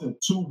call us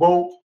too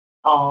woke,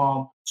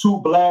 too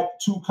black,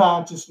 too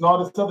conscious, and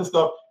all this other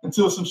stuff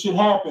until some shit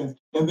happens,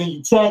 and then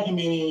you tagging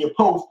me in your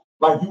post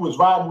like you was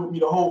riding with me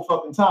the whole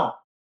fucking time.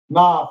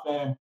 Nah,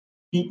 fam.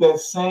 Keep that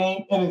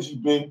same energy,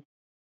 big.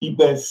 Keep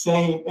that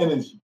same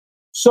energy.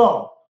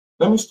 So,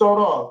 let me start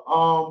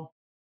off.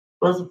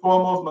 First and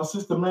foremost, my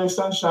sister Mary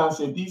Sunshine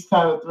said these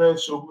kind of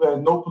threads show who has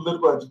no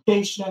political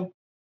education,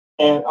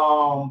 and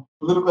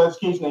political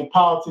education ain't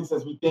politics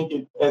as we think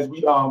it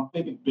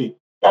be.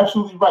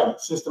 Absolutely right,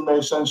 Sister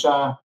Mary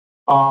Sunshine.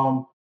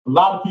 A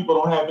lot of people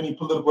don't have any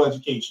political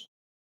education.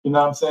 You know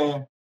what I'm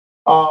saying?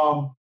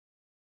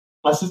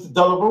 My sister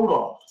Della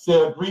Rodolph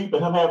said agree,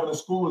 but him having a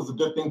school is a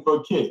good thing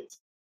for kids.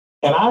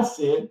 And I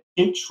said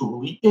it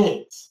truly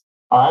is.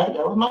 All right,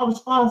 that was my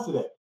response to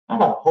that. I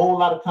got a whole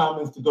lot of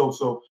comments to go,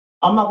 so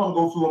I'm not going to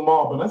go through them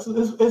all, but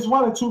it's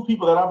one or two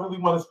people that I really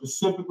want to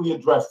specifically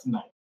address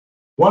tonight.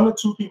 One or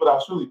two people that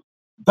I really,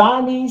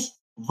 Donnie's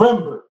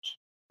Rembert.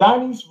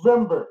 Donnie's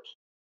Rembert.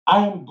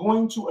 I am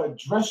going to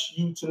address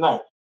you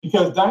tonight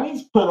because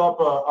Donnie's put up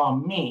a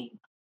meme.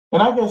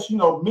 And I guess,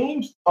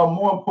 memes are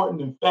more important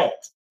than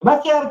facts. And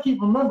I gotta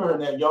keep remembering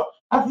that, y'all.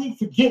 I keep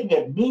forgetting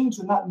that memes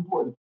are not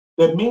important.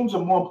 That memes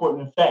are more important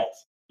than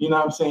facts. You know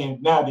what I'm saying?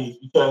 Nowadays,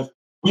 because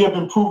we have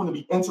been proven to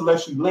be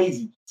intellectually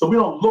lazy. So we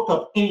don't look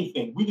up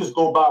anything. We just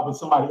go by what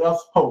somebody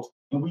else posts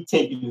and we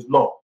take it as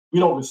law. We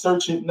don't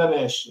research it, none of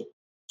that shit.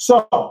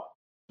 So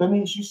that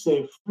means you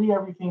said free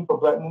everything for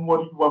Black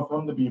Memorial. You want for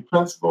him to be a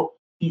principal.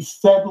 He's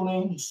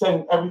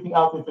setting everything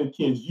out there for the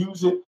kids.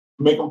 Use it,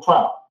 make them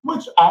proud,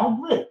 which I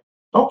agree.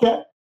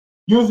 Okay.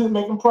 Use it,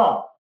 make them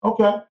proud.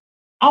 Okay.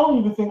 I don't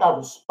even think I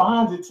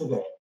responded to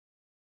that.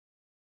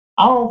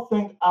 I don't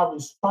think I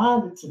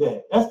responded to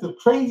that. That's the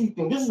crazy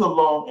thing. This is a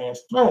long ass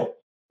thread,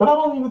 but I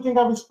don't even think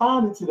I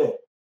responded to that.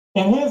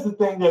 And here's the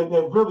thing that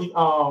really,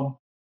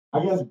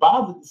 I guess,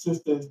 bothered the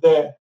sister is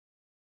that,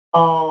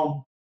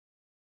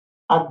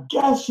 I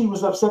guess she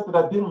was upset that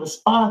I didn't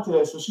respond to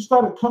that, so she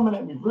started coming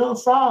at me real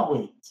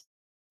sideways.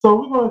 So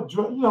we're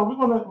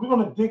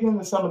gonna dig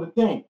into some of the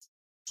things.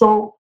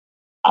 So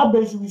I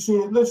basically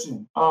said,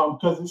 listen,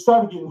 because it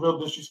started getting real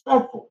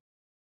disrespectful.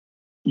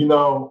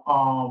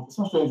 For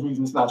some strange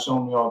reason, it's not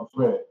showing me all the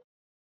thread.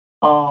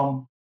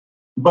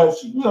 But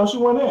she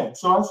went in.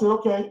 So I said,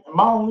 okay. And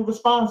my only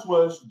response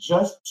was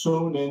just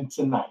tune in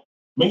tonight.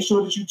 Make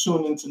sure that you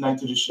tune in tonight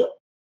to the show.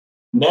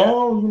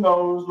 Now, it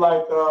was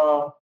like,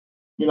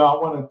 I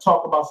want to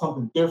talk about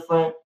something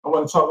different. I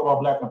want to talk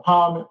about Black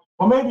empowerment.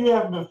 Well, maybe you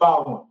haven't been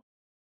following.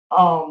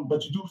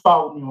 But you do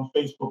follow me on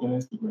Facebook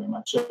and Instagram.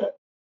 I check that.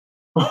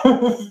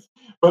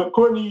 But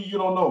Courtney, you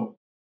don't know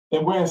me.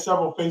 And we're in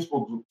several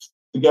Facebook groups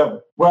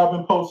together where I've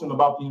been posting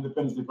about the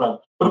Independence Day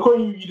Project. But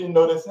according to you, you didn't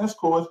know this. That's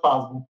cool. It's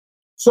possible.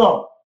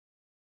 So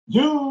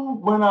You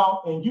went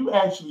out and you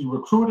actually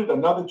recruited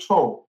another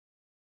troll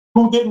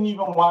who didn't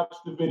even watch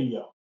the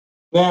video.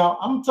 Now,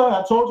 I'm telling you,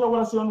 I told y'all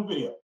what I said on the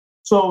video.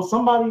 So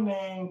somebody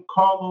named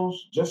Carlos,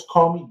 just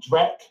call me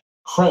Drac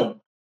Krim.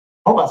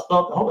 Hope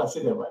I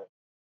said that right.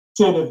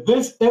 Said if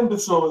this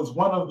imbecile is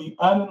one of the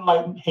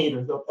unenlightened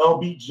haters of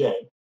LBJ,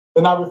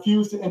 then I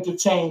refuse to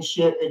entertain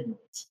sheer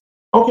ignorance.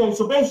 Okay,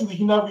 so basically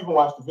he never even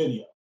watched the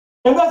video.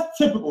 And that's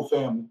typical,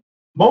 family.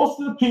 Most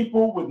of the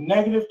people with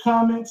negative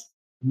comments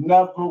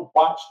never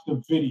watch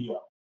the video.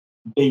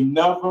 They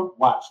never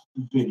watched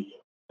the video.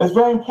 It's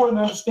very important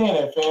to understand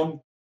that,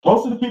 family.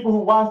 Most of the people who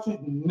watched it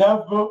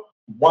never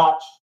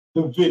watched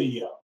the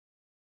video.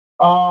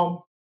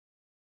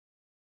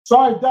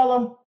 Sorry,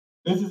 Della.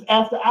 This is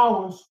after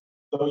hours.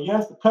 So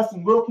yes, the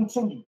cussing will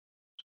continue.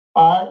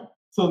 All right.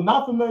 So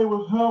not familiar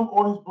with him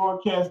or his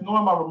broadcast, nor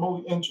am I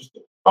remotely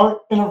interested. All right.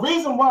 And the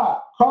reason why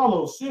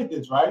Carlos said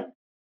this, right,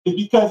 is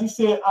because he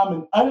said I'm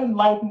an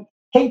unenlightened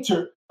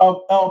hater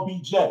of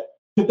LBJ.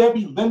 Could that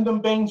be Lyndon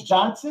Baines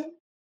Johnson?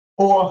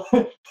 Or, or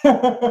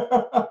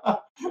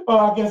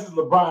I guess it's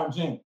LeBron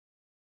James.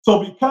 So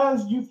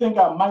because you think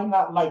I might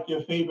not like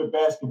your favorite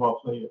basketball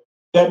player,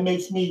 that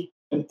makes me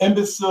an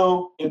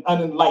imbecile and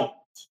unenlightened.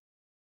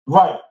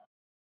 Right.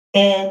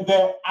 And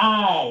that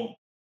I,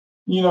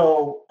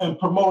 am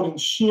promoting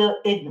sheer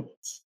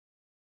ignorance.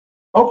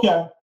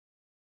 Okay.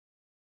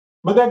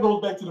 But that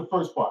goes back to the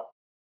first part,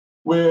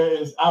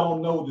 whereas I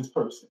don't know this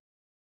person.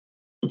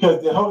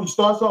 Because he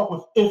starts off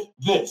with if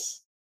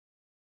this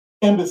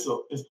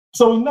imbecile is.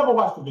 So he never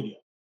watched the video.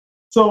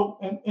 So,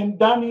 and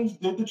Donnie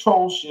did the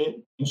troll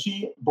shit, and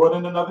she brought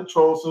in another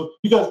troll. So,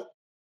 because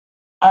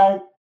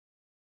I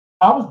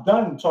was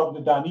done talking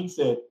to Donnie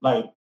at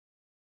like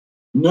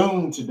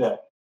noon today.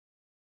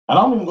 And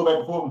I don't even go back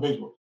and forth on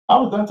Facebook. I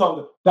was done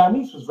talking to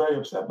Donnie was very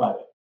upset by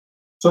that.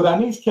 So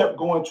Donnie kept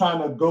going,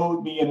 trying to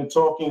goad me into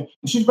talking.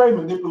 And she's very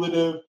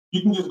manipulative.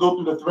 You can just go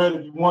through the thread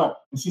if you want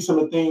and see some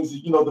of the things,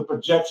 the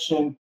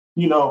projection,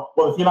 well,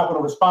 if you're not going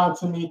to respond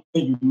to me,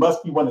 then you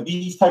must be one of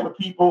these type of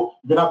people.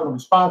 If you're not going to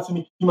respond to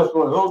me, you must be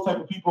one of those type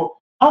of people.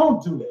 I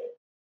don't do that.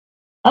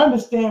 I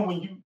understand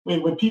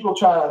when people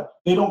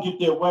they don't get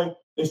their way,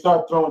 they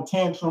start throwing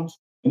tantrums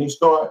and they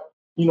start,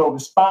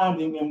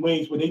 responding in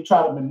ways where they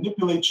try to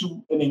manipulate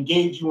you and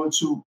engage you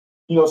into,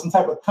 some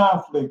type of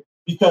conflict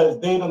because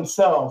they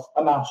themselves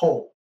are not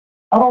whole.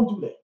 I don't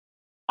do that.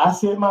 I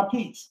said my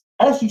piece.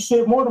 I actually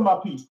said more than my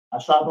piece.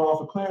 I tried to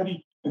offer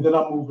clarity and then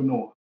I'm moving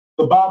on.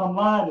 The bottom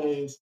line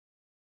is,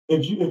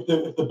 if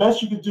the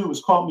best you could do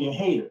is call me a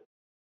hater,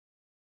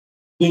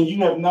 then you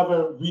have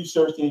never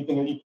researched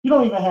anything. You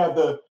don't even have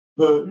the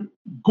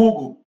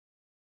Google,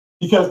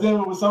 because then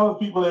there was some of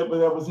the people that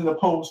was in the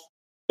post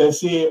that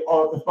said,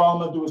 "Oh, if all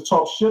I'm gonna do is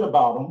talk shit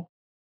about them,"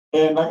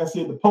 and like I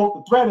said, the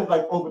thread is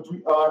like over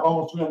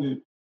almost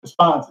 300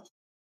 responses.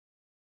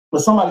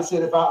 But somebody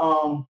said if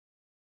I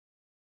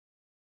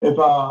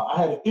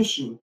had an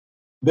issue,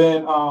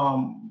 then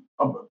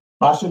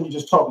I shouldn't be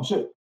just talking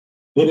shit.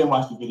 They didn't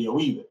watch the video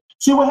either.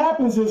 See, what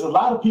happens is a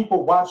lot of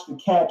people watch the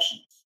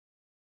captions.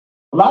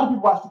 A lot of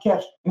people watch the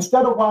caption.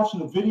 Instead of watching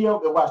the video,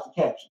 they watch the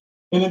caption.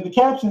 And if the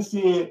caption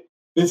said,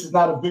 "This is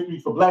not a victory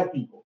for Black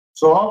people,"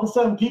 so all of a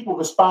sudden people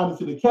responded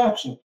to the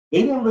caption.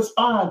 They didn't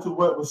respond to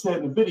what was said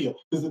in the video.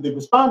 Because if they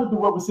responded to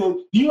what was said,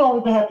 you don't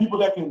even have people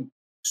that can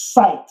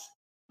cite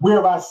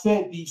where I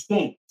said these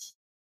things.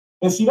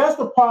 And see, that's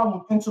the problem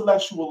with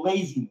intellectual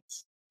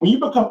laziness. When you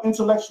become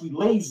intellectually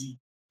lazy,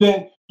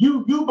 then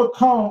you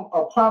become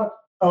a product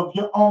of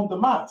your own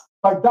demise.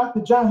 Like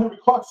Dr. John Henry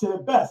Clark said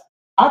it best.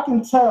 I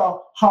can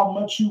tell how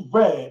much you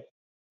read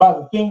by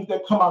the things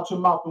that come out your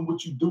mouth and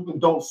what you do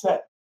and don't say.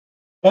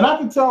 And I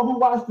can tell who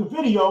watched the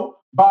video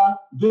by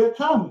their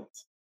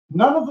comments.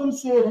 None of them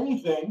said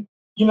anything,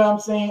 in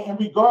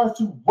regards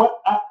to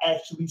what I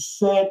actually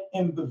said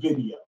in the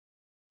video.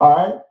 All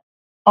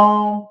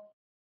right.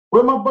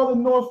 Where my brother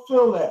North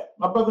Phil at?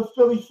 My brother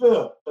Philly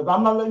Phil. Because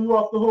I'm not letting you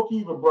off the hook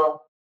either,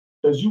 bro.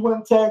 Because you went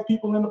and tagged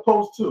people in the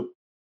post too.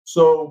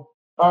 So,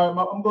 all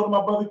right, I'm going to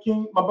my brother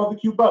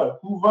Q Butter,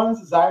 who runs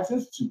the Zionist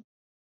Institute.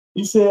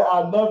 He said,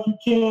 "I love you,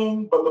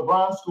 King, but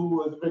LeBron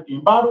School is a victory."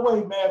 And by the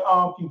way, man,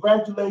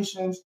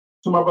 congratulations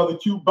to my brother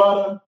Q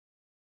Butter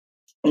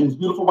and his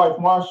beautiful wife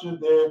Marsha.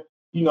 They're,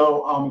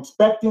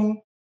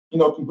 expecting.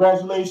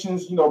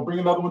 Congratulations. Bring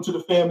another one to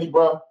the family,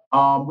 bro.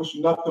 Wish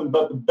you nothing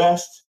but the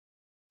best.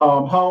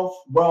 Health,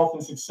 wealth,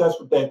 and success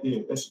with that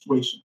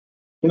situation.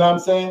 You know what I'm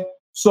saying?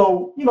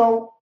 So, and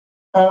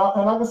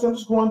like I said, I'm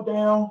just going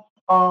down.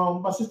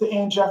 My sister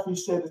Ann Jeffrey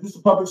said, "Is this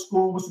a public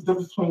school? What's the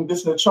difference between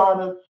this and a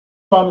charter?"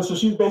 So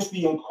she's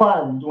basically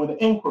inquiring, doing the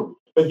inquiry.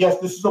 But yes,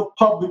 this is a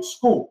public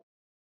school.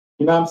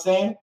 You know what I'm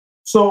saying?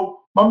 So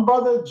my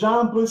brother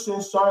John Bush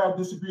says, "Sorry, I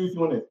disagree with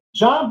you on this."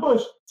 John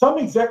Bush, tell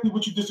me exactly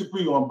what you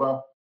disagree on,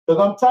 bro.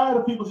 Because I'm tired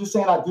of people just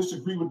saying, "I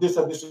disagree with this,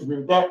 I disagree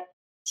with that."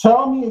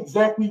 Tell me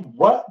exactly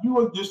what you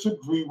would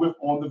disagree with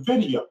on the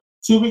video.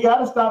 See, we got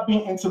to stop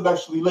being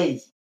intellectually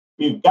lazy.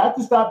 We've got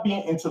to stop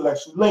being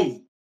intellectually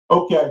lazy.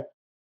 Okay.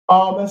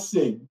 Let's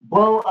see.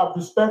 Bro, I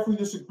respectfully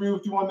disagree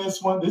with you on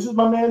this one. This is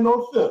my man,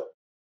 North Phil.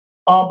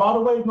 By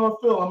the way, North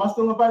Phil, am I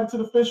still invited to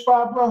the fish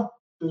fry, bro?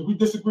 Because we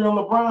disagree on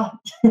LeBron.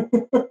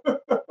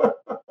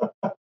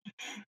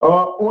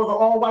 Or the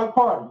all-white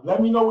party.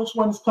 Let me know which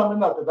one is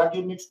coming up, because I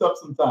get mixed up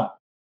sometimes.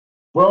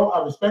 Bro,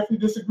 I respectfully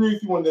disagree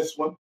with you on this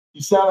one.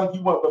 You sound like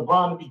you want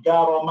LeBron to be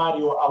God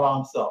Almighty or Allah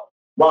himself.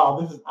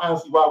 Wow, this is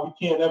honestly why we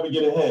can't ever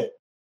get ahead.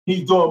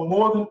 He's doing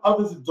more than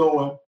others are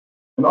doing.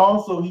 And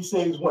also, he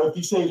says, if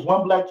he saves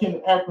one black kid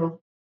in Akron,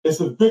 it's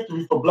a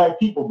victory for black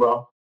people,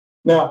 bro.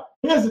 Now,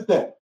 here's the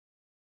thing.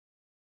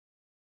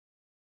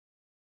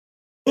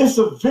 It's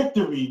a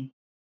victory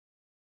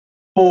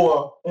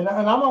for, and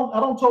I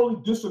don't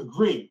totally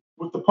disagree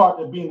with the part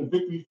that being a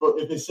victory for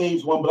if it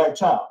saves one black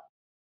child.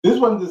 This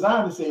wasn't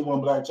designed to save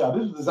one black child.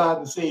 This was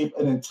designed to save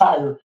an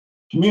entire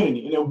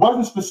community. And it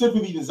wasn't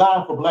specifically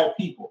designed for black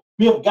people.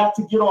 We have got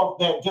to get off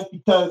that just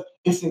because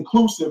it's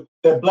inclusive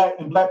that black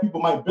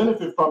people might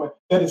benefit from it,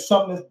 that it's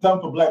something that's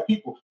done for black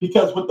people.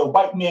 Because what the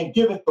white man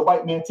giveth, the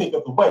white man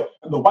taketh away.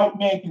 And the white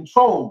man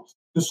controls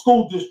the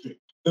school district,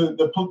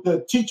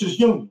 the teachers'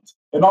 unions,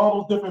 and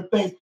all those different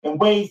things and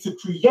ways to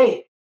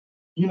create.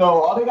 You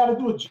know, all they got to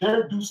do is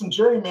do some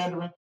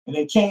gerrymandering, and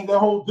they change their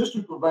whole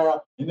district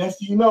around. And next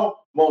thing you know,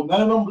 well,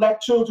 none of them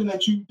black children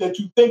that you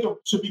think of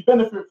should be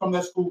benefit from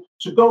that school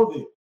should go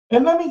there.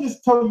 And let me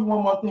just tell you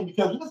one more thing,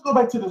 because let's go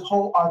back to this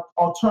whole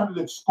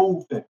alternative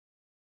school thing.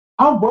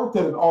 I worked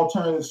at an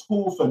alternative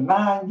school for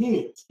 9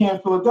 years here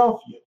in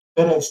Philadelphia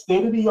that had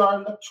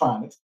state-of-the-art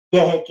electronics,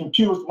 that had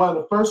computers, one of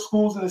the first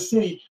schools in the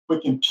city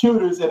with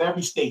computers at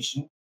every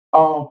station.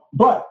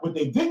 But what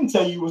they didn't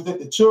tell you was that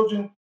the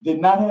children did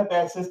not have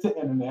access to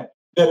internet,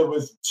 that it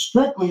was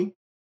strictly,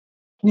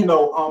 a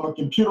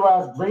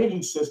computerized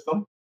grading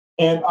system,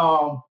 and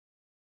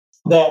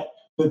that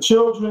the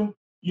children,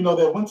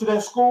 that went to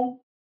that school,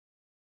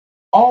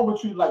 all were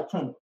treated like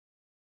criminals.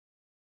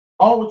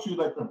 All were treated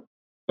like criminals.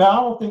 Now, I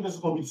don't think this is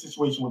going to be the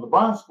situation with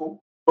LeBron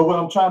School, but what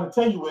I'm trying to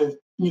tell you is,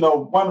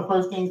 one of the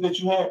first things that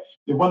you had,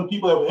 that one of the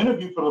people that were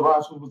interviewed for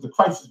LeBron School was the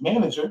crisis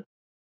manager.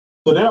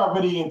 So they're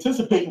already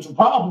anticipating some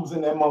problems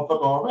in that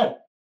motherfucker already.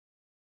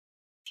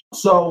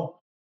 So,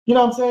 you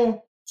know what I'm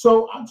saying?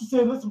 So I'm just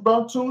saying, listen,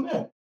 bro, tune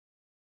in.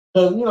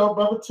 Because,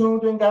 brother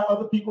tuned in, got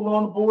other people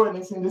on the board, and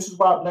they saying this is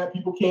why black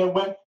people can't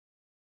win.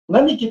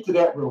 Let me get to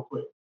that real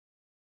quick.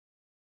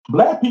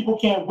 Black people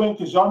can't win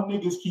because y'all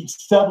niggas keep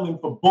settling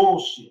for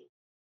bullshit.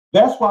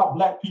 That's why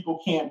black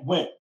people can't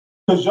win.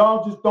 Because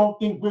y'all just don't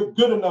think we're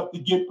good enough to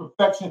get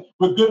perfection.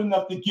 We're good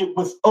enough to get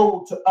what's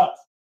owed to us.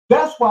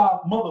 That's why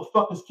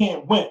motherfuckers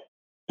can't win.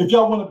 If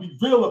y'all want to be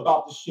real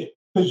about the shit.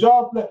 Because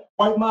y'all let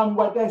white mom and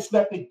white dad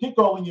slap their dick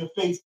all in your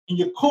face, and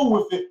you're cool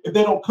with it if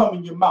they don't come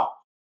in your mouth.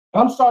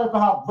 And I'm sorry for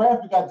how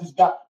graphic I just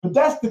got, but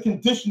that's the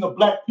condition of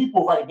black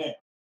people right now.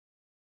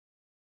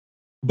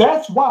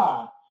 That's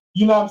why,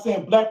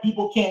 black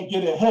people can't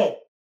get ahead.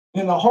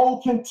 And the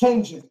whole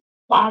contingent,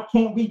 why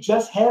can't we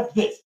just have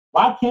this?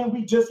 Why can't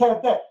we just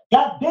have that?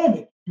 God damn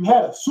it. You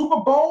had a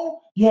Super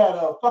Bowl, you had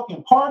a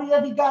fucking party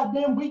every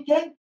goddamn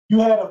weekend, you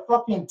had a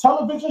fucking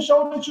television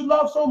show that you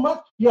love so much,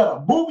 you had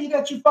a movie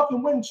that you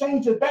fucking wouldn't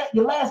change your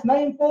last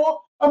name for.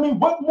 I mean,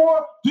 what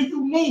more do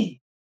you need?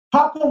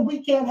 How come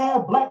we can't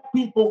have black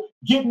people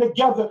getting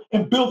together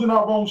and building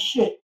our own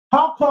shit?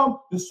 How come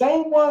the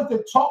same ones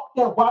that talk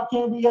that why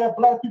can't we have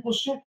black people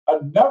shit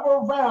are never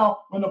around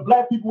when the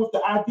black people with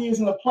the ideas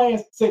and the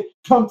plans say,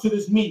 come to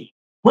this meeting?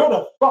 Where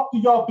the fuck do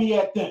y'all be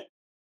at then?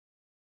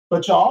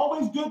 But y'all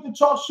always good to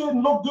talk shit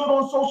and look good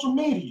on social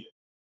media.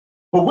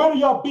 But where do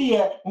y'all be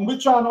at when we're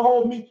trying to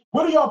hold me?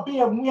 Where do y'all be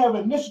at when we have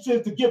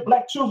initiatives to get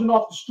black children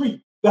off the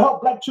street, to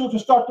help black children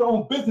start their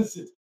own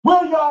businesses? Where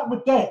are y'all at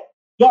with that?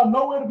 Y'all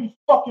nowhere to be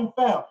fucking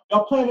found.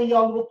 Y'all playing in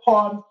y'all little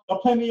parties. Y'all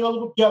playing in y'all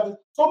little gatherings.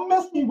 So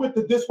miss me with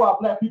the this why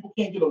black people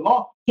can't get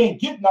along, can't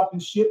get nothing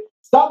shit.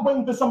 Stop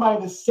waiting for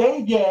somebody to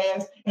save your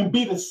ass and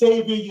be the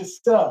savior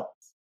yourselves.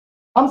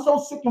 I'm so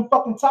sick and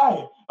fucking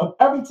tired of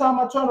every time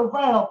I turn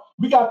around,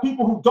 we got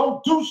people who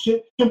don't do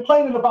shit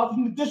complaining about the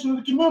condition of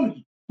the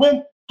community.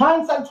 When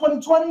hindsight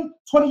 2020,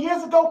 20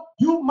 years ago,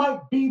 you might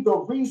be the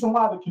reason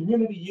why the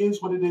community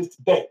is what it is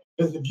today.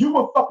 Because if you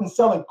were fucking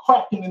selling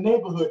crack in the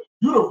neighborhood,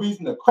 you're the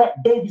reason the crack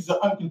babies are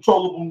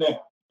uncontrollable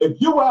now. If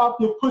you were out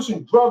there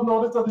pushing drugs and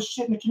all this other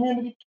shit in the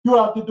community, you were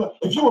out there doing,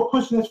 if you were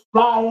pushing this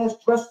fly-ass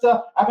dress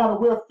stuff, I gotta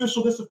wear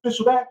official this,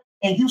 official that,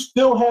 and you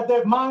still have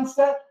that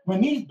mindset,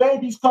 when these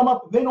babies come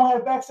up and they don't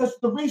have access to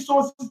the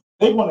resources,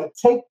 they want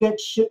to take that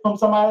shit from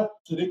somebody else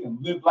so they can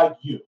live like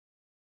you.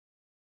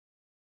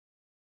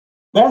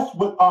 That's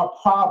what our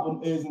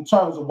problem is in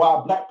terms of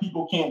why black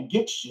people can't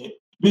get shit.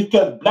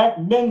 Because black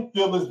men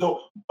feel as though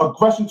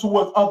aggression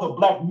towards other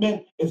black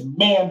men is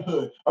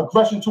manhood.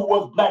 Aggression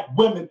towards black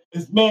women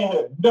is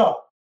manhood. No.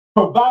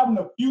 Providing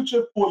a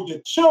future for your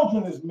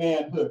children is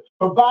manhood.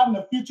 Providing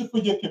a future for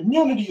your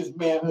community is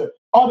manhood.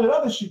 All that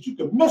other shit you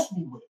can miss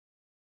me with.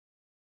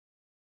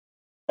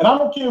 And I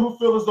don't care who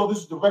feels as though this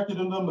is directed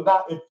at them or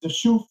not. If the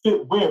shoe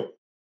fit, wear it.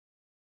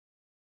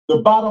 The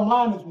bottom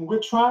line is when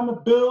we're trying to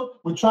build,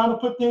 we're trying to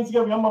put things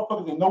together, y'all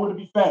motherfuckers ain't nowhere to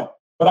be found.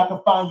 But I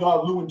can find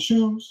y'all Lou and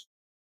Choose.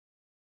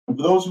 And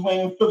for those who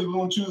ain't in Philly,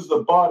 Lou and Choose is a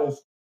bar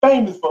that's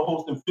famous for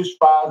hosting fish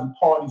fries and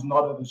parties and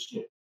all that other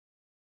shit.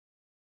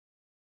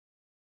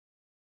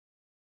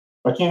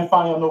 I can't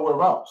find y'all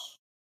nowhere else.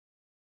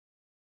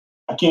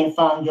 I can't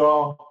find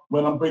y'all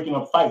when I'm breaking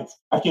up fights.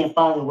 I can't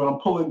find you when I'm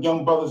pulling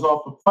young brothers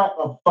off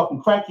of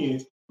fucking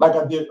crackheads like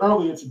I did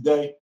earlier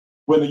today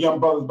when the young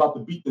brother's about to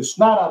beat the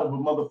snot out of a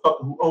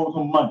motherfucker who owes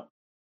him money.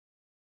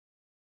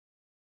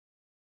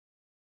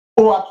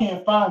 Or I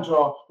can't find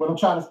y'all when I'm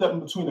trying to step in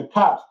between the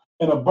cops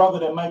and a brother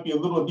that might be a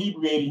little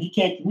inebriated and he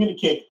can't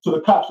communicate, so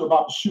the cops are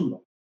about to shoot him.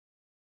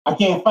 I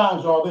can't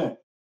find y'all then.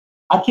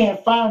 I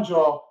can't find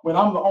y'all when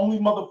I'm the only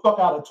motherfucker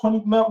out of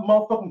 20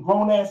 motherfucking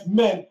grown-ass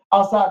men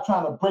outside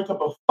trying to break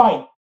up a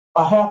fight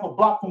a half a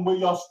block from where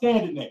y'all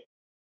standing at.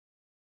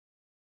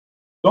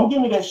 Don't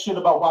give me that shit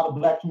about why the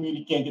black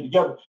community can't get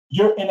together.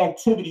 Your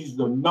inactivity is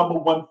the number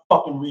one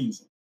fucking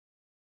reason.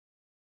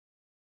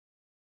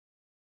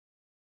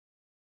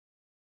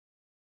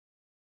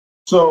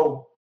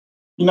 So,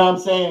 you know what I'm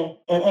saying?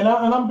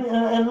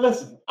 And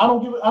listen, I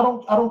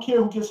don't care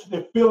who gets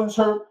their feelings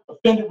hurt,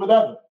 offended,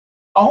 whatever.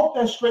 I hope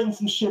that straightens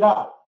some shit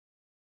out.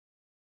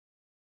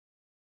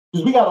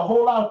 Because we got a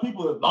whole lot of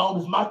people, as long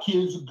as my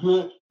kids are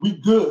good, we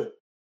good.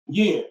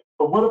 Yeah,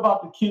 but what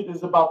about the kid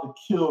that's about to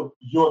kill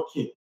your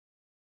kid?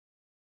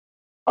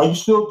 Are you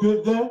still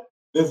good then?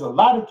 There's a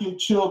lot of good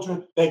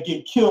children that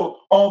get killed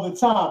all the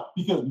time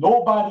because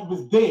nobody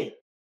was there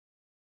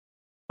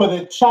for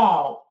the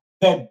child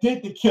that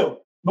did the killing.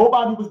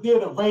 Nobody was there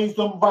to raise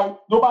them right.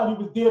 Nobody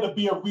was there to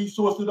be a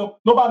resource to them.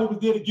 Nobody was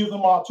there to give them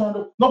an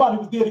alternative. Nobody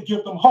was there to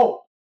give them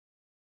hope.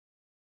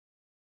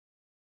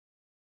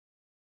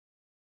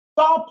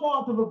 So I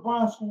applaud the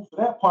LeBron School for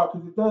that part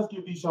because it does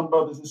give these young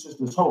brothers and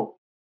sisters hope.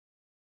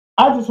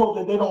 I just hope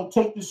that they don't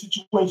take this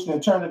situation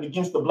and turn it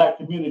against the black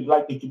community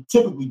like they can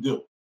typically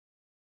do.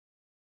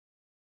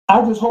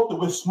 I just hope that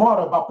we're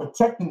smarter about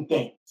protecting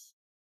things.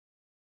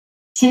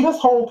 See, this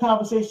whole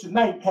conversation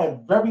tonight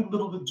had very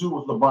little to do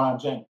with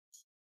LeBron James.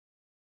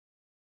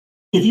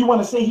 If you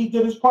want to say he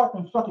did his part,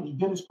 then fuck it, he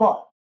did his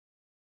part.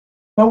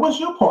 Now, what's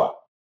your part?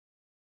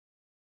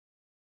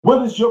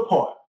 What is your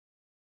part?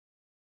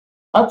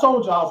 I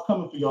told y'all I was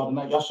coming for y'all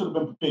tonight. Y'all should have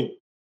been prepared.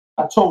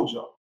 I told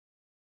y'all.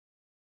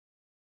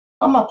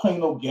 I'm not playing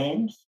no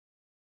games.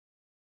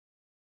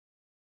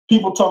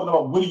 People talking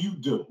about, what do you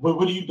do?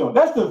 What are you doing?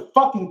 That's the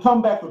fucking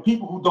comeback for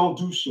people who don't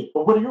do shit.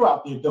 But what are you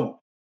out there doing?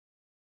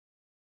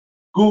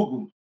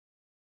 Google.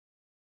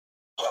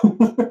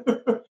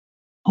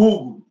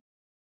 Google.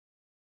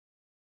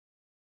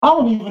 I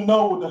don't even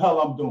know what the hell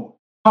I'm doing.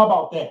 How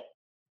about that?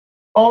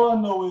 All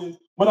I know is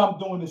what I'm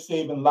doing is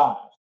saving lives.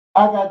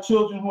 I got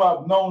children who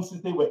I've known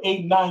since they were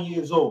 8, 9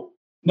 years old.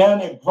 Now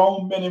they're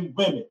grown men and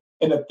women.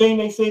 And the thing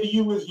they say to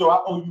you is, yo,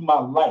 I owe you my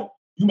life.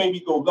 You made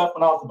me go left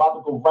when I was about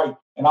to go right,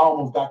 and I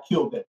almost got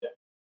killed that day.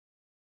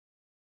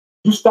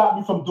 You stopped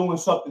me from doing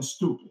something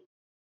stupid.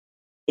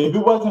 If it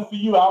wasn't for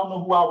you, I don't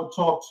know who I would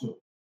talk to.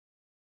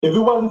 If it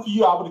wasn't for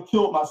you, I would have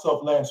killed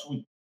myself last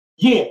week.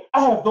 Yeah, I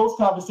have those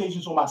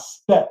conversations on my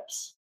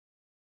steps.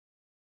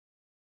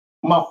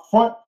 My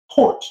front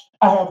porch,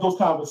 I have those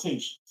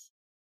conversations.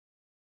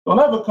 Don't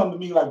ever come to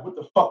me like, what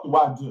the fuck do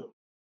I do?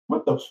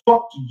 What the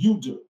fuck do you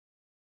do?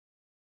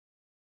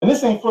 And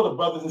this ain't for the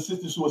brothers and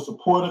sisters who are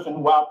supportive and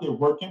who are out there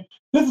working.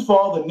 This is for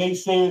all the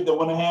naysayers that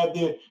want to have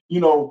their,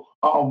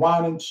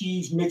 wine and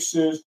cheese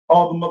mixers,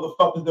 all the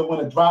motherfuckers that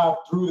want to drive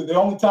through. The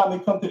only time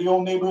they come to their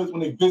own neighborhoods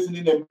when they're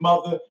visiting their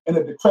mother in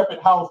a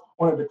decrepit house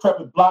or a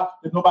decrepit block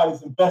that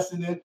nobody's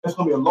investing in. That's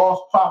going to be a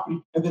lost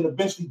property and then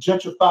eventually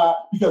gentrified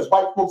because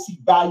white folks see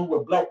value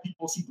where black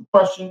people see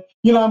depression.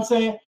 You know what I'm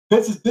saying?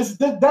 That's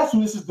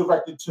who this is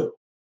directed to.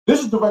 This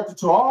is directed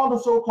to all the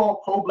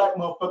so-called pro-black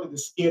motherfuckers that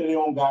scared of their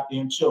own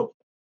goddamn children.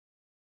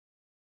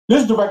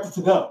 This is directed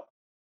to them.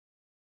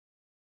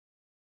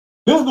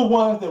 This is the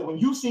ones that when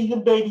you see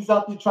your babies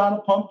out there trying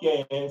to pump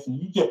gas and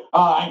you get,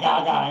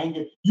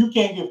 you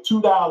can't give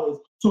 $2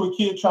 to a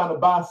kid trying to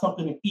buy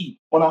something to eat.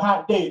 On a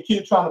hot day, a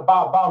kid trying to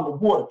buy a bottle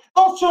of water.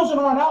 Those children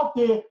aren't out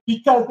there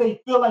because they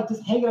feel like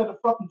just hanging at a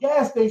fucking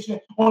gas station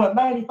on a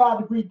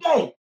 95-degree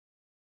day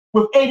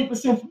with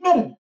 80%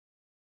 humidity.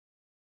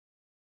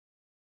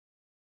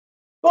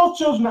 Those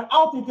children are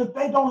out there because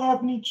they don't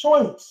have any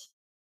choice.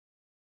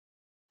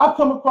 I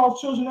come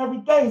across children every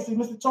day and say,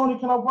 Mr. Tony,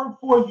 can I work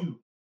for you?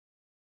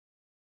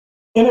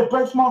 And it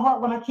breaks my heart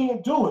when I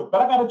can't do it.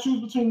 But I got to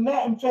choose between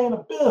that and paying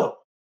a bill.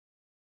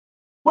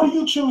 What are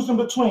you choosing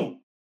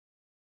between?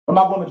 Am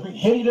I going to drink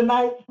Henny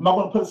tonight? Am I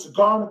going to put a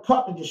cigar in a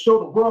cup and just show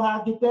the world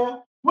how I get there?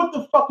 What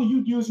the fuck are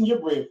you using your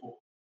bread for?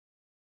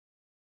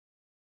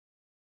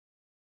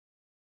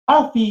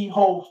 I feed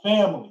whole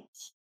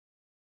families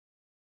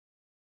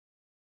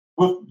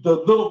with the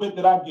little bit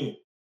that I get.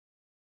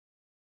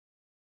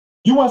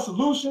 You want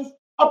solutions?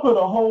 I put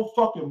a whole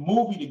fucking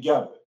movie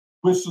together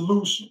with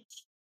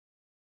solutions.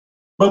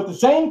 But the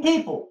same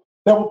people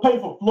that will pay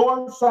for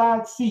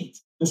floor-side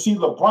seats to see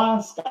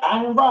LeBron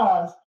sky and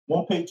rise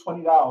won't pay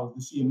 $20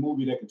 to see a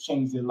movie that could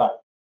change their life.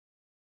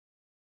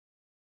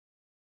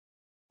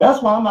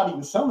 That's why I'm not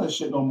even selling this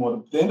shit no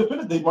more. The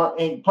Independence Day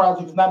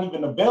project is not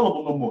even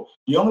available no more.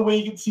 The only way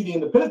you get to see the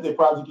Independence Day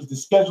project is to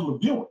schedule a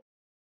viewing.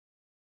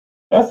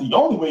 That's the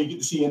only way you get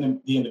to see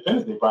the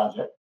Independence Day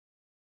project.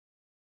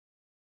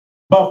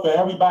 But for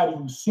everybody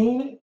who's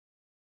seen it,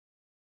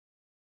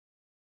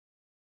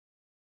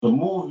 the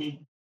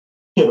movie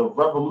hit a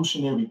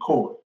revolutionary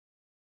chord.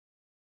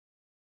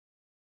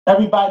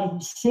 Everybody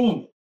who's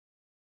seen it,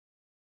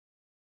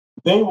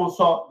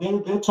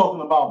 they're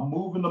talking about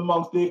moving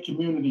amongst their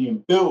community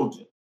and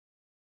building.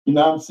 You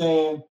know what I'm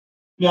saying?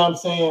 You know what I'm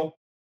saying?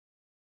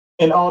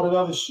 And all that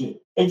other shit.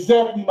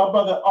 Exactly, my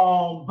brother,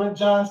 Brent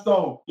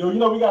Johnstone. Yo, you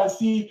know we got a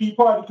CEP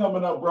party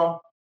coming up,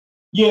 bro.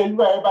 Yeah, you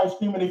right. Everybody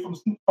screaming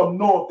they from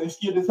north. They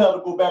scared as hell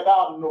to go back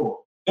out of north.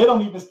 They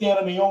don't even stand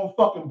on their own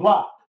fucking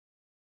block.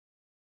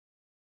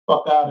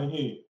 Fuck out of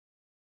here.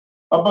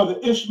 My brother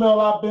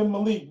Ishmael Ben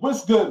Malik.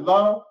 What's good,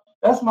 love?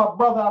 That's my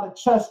brother out of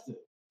Chester.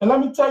 And let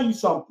me tell you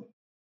something.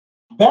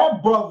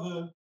 That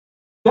brother,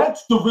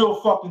 that's the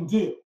real fucking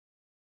deal.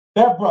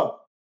 That brother.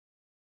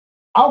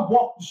 I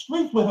walked the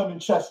streets with him in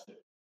Chester.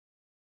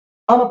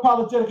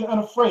 Unapologetic and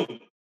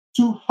unafraid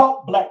to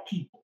help Black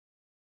people.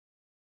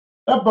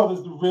 That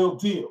brother's the real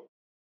deal.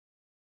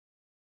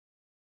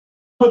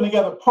 Putting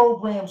together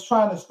programs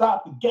trying to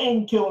stop the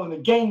gang killing, the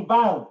gang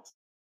violence.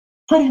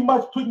 Pretty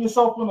much putting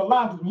yourself on the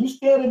line. Because when you're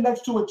standing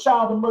next to a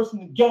child immersed in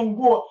the gang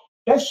war,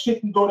 that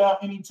shit can go down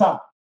anytime.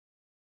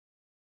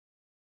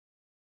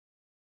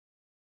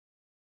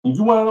 If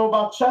you want to know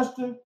about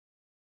Chester,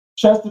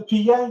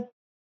 PA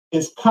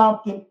is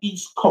Compton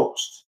East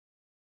Coast.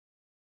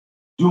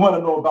 You want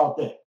to know about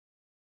that.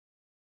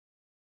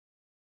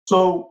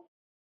 So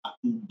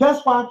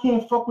that's why I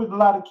can't fuck with a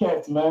lot of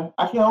cats, man.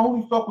 I can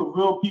only fuck with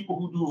real people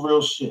who do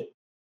real shit.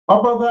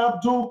 My brother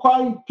Abdul,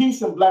 quiet,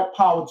 peace and Black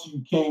power to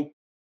you, King.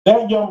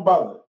 That young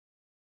brother,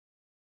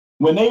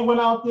 when they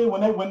went out there,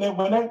 when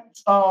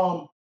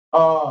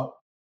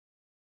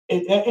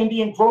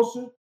Indian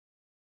grocer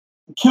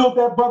killed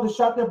that brother,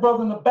 shot that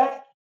brother in the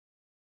back,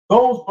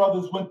 those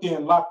brothers went there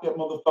and locked that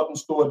motherfucking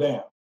store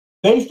down.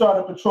 They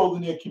started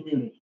patrolling their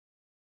community.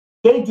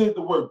 They did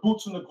the work,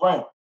 boots on the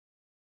ground.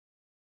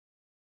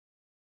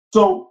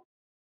 So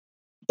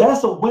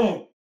that's a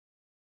win.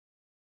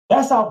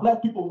 That's how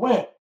Black people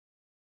win.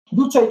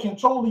 You take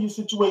control of your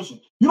situation.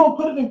 You don't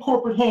put it in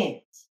corporate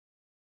hands.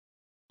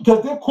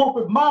 Because their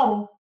corporate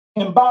model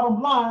and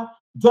bottom line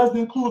doesn't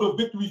include a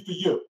victory for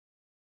you.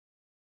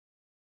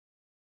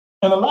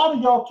 And a lot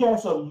of y'all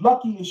cats are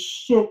lucky as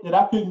shit that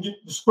I couldn't get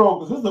the scroll,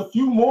 because there's a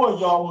few more of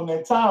y'all on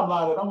that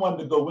timeline that I wanted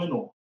to go in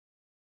on.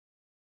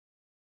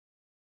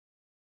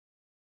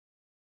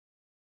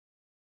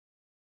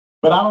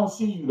 But I don't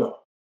see you though.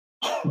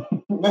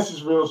 This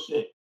is real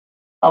shit.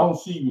 I don't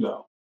see you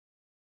though.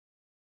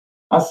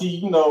 I see,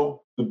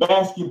 the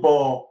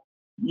basketball,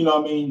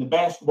 the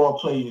basketball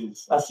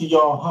players. I see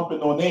y'all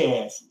humping on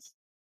their asses.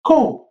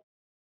 Cool.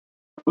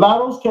 A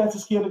lot of those cats are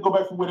scared to go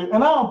back to where they,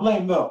 and I don't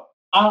blame them.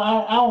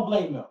 I don't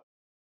blame them.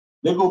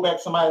 They go back,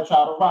 somebody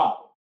try to rob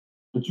them.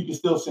 But you can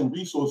still send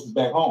resources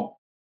back home.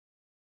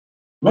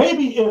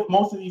 Maybe if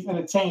most of these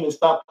entertainers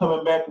stopped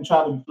coming back and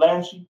trying to be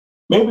flashy,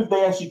 maybe if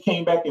they actually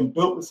came back and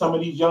built with some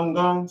of these young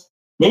guns,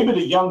 maybe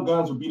the young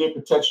guns would be their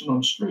protection on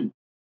the street.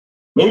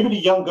 Maybe the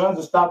young guns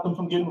would stop them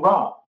from getting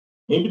robbed.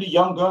 Maybe the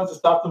young guns would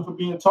stop them from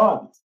being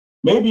targets.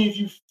 Maybe if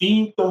you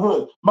feed the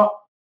hood.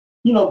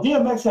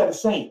 DMX had a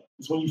saying,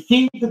 it's when you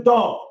feed the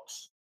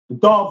dogs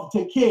will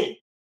take care of you.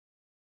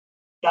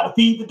 Got to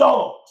feed the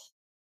dogs.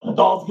 And the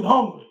dogs get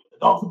hungry. The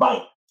dogs will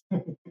bite.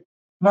 You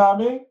know what I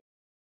mean?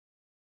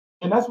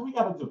 And that's what we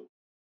got to do.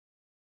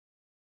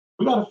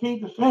 We got to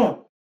feed the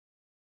family.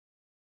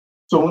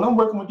 So when I'm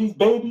working with these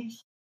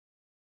babies,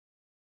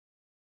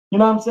 you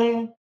know what I'm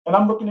saying? And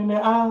I'm looking in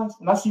their eyes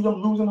and I see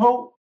them losing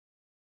hope,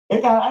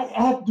 I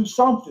have to do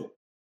something.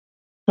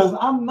 Because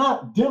I'm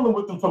not dealing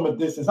with them from a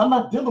distance. I'm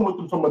not dealing with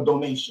them from a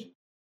donation.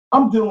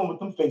 I'm dealing with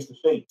them face to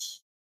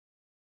face.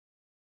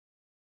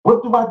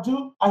 What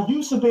do? I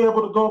used to be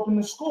able to go up in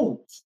the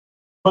schools.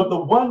 But the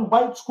one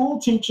white school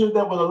teacher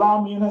that would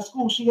allow me in her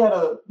school, she had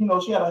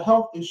a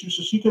health issue,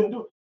 so she couldn't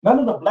do it. None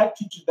of the Black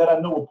teachers that I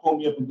know will pull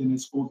me up into their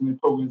schools and their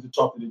programs to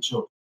talk to their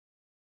children.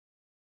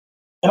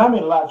 And I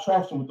made a lot of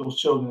traction with those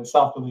children in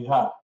South Philly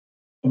High,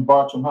 in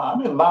Bartram High.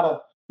 We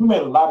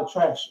made a lot of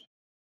traction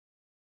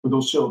with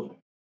those children.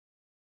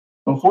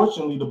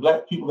 Unfortunately, the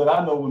Black people that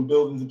I know in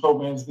buildings and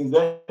programs and things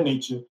of that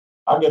nature,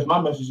 I guess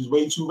my message is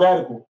way too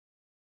radical.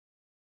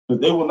 But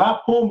they will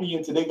not pull me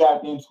into their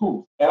goddamn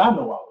schools. And I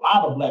know a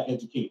lot of Black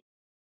educators.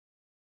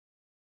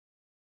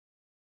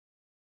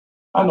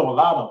 I know a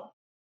lot of them.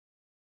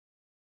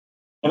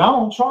 And I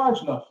don't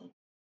charge nothing.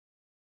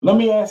 Let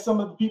me ask some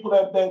of the people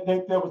that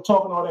were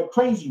talking all that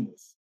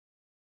craziness.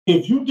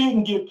 If you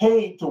didn't get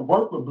paid to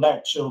work with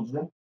Black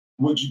children,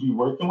 would you be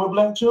working with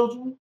Black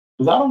children?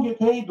 Because I don't get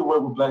paid to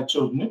work with Black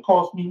children. It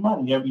costs me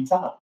money every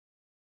time.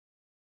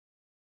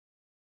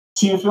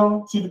 See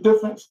the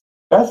difference?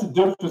 That's the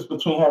difference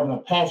between having a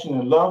passion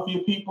and love for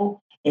your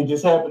people and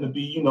just happen to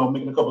be,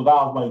 making a couple of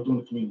dollars while you're doing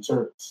the community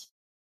service.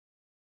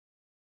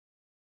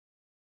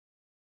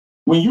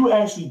 When you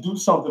actually do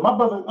something, I'm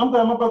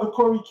glad my brother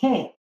Corey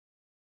Camp,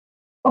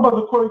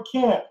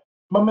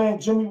 my man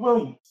Jimmy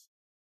Williams,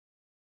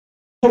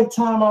 take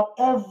time out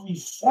every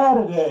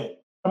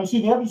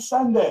every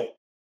Sunday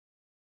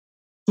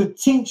to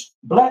teach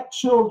Black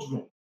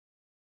children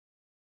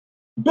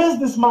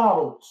business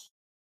models,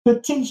 to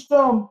teach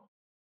them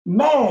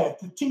math,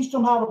 to teach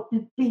them how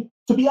to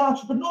be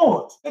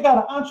entrepreneurs. They got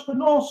an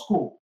entrepreneur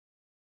school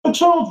for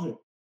children,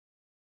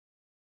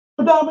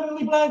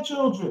 predominantly Black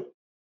children.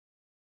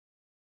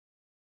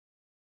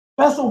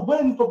 That's a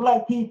win for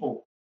Black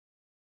people.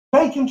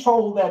 They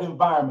control that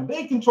environment.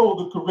 They control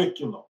the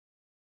curriculum.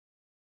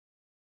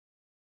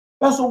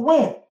 That's a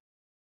win.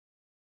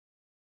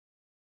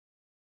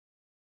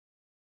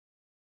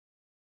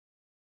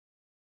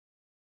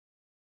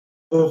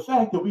 The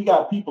fact that we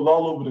got people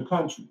all over the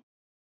country,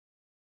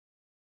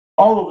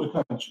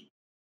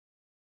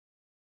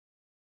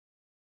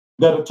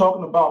 that are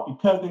talking about,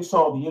 because they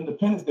saw the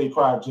Independence Day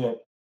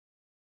Project,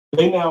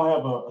 they now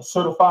have a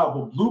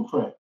certifiable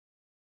blueprint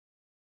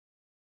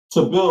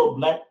to build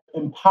Black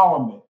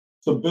empowerment,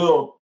 to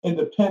build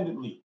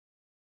independently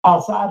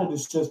outside of the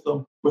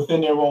system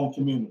within their own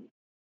community,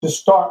 to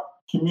start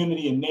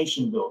community and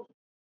nation building.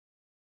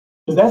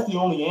 Because that's the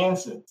only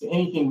answer to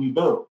anything we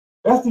build.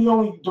 That's the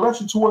only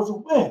direction towards a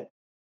win.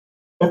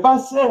 If I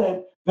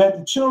said that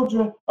the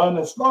children are in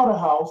the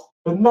slaughterhouse,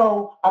 but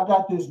no, I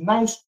got this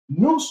nice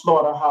new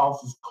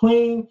slaughterhouse, it's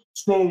clean,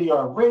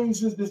 state-of-the-art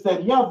razors, this,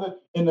 that, the other,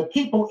 and the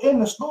people in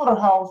the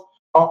slaughterhouse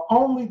are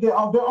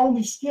their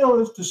only skill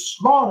is to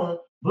slaughter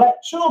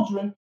Black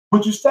children,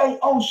 would you say,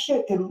 oh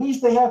shit, at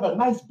least they have a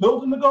nice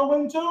building to go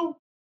into?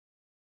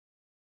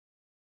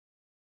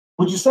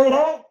 Would you say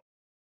that?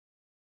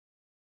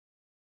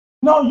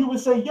 No, you would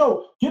say,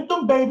 yo, get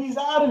them babies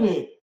out of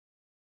there.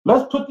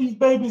 Let's put these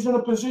babies in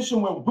a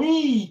position where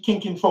we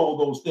can control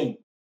those things,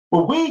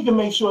 where we can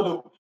make sure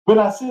that we're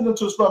not sending them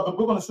to a slaughter, but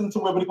we're going to send them to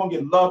where they're going to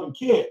get love and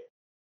care.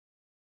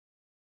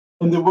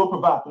 And then we'll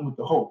provide them with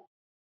the hope.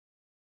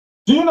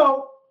 Do you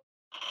know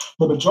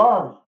the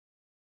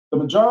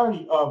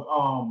majority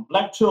of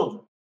Black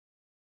children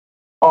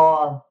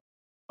are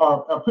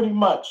pretty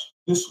much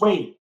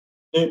dissuaded,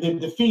 they're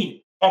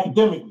defeated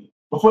academically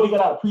before they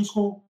get out of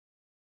preschool,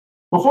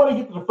 before they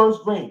get to the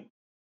first grade,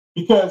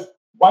 because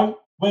white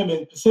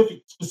women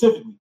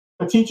specifically,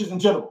 but teachers in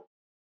general,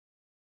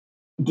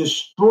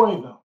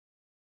 destroy them,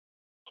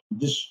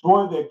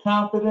 destroy their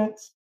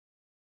confidence,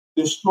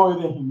 destroy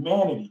their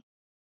humanity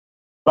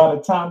by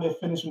the time they're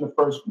finishing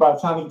by the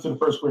time they get to the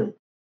first grade.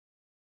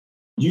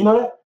 Do you know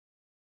that?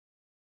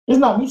 It's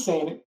not me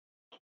saying it.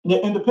 There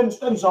are independent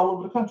studies all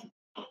over the country.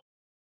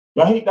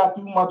 Y'all hate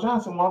Dr. Umar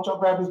Johnson. Why don't y'all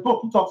grab his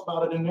book? He talks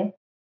about it in there.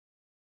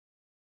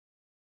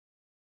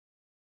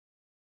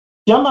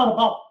 Yeah, I'm not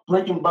about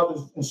breaking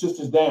brothers and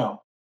sisters down,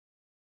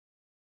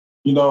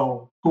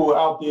 who are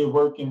out there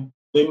working.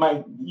 They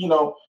might,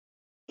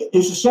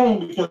 it's a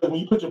shame because when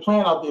you put your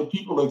plan out there,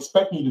 people are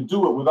expecting you to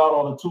do it without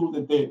all the tools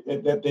that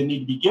they need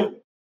to be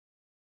given.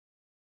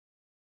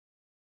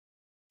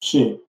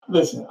 Shit.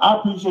 Listen, I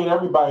appreciate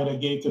everybody that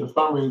gave to the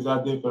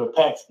fundraiser I did for the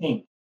PAX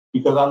Inc.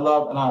 because I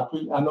love and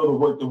I know the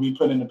work that we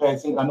put in the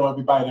PAX Inc. I know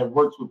everybody that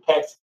works with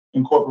PAX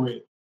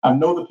Incorporated. I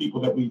know the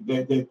people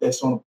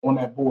that's on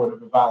that board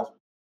of advisory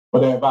or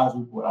the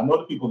advisory board. I know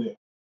the people there,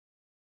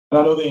 and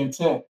I know their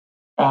intent,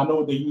 and I know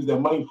what they use their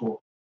money for.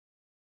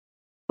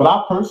 But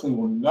I personally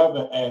will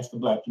never ask the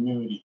Black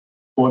community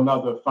for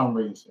another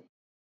fundraiser.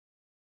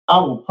 I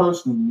will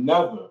personally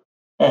never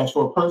ask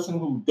for a person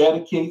who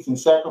dedicates and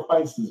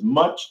sacrifices as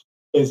much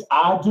as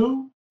I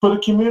do for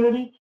the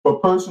community, for a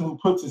person who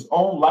puts his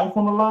own life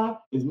on the line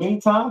as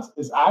many times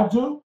as I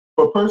do,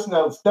 for a person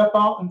that will step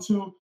out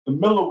into the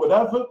middle of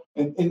whatever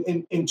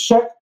and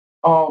check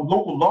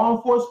local law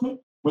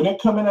enforcement when they're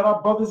coming at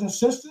our brothers and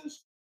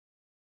sisters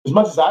as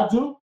much as I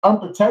do,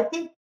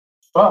 unprotected.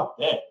 Fuck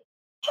that.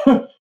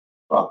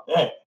 Fuck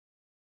that.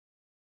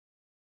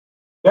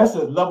 That's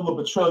a level of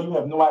betrayal you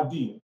have no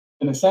idea.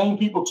 And the same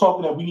people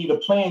talking that we need a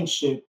plan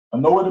shit are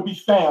nowhere to be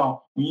found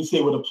when you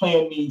say, well, the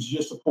plan needs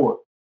your support.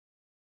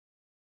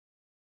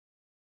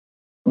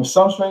 For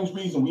some strange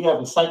reason, we have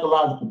a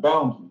psychological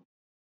boundary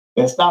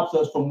that stops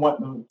us from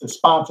wanting to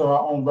sponsor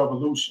our own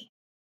revolution.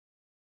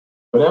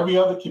 But every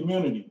other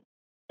community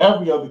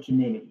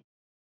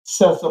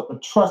sets up a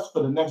trust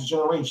for the next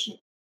generation.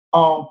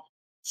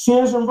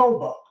 Sears and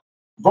Roebuck.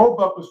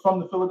 Roebuck was from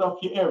the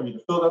Philadelphia area,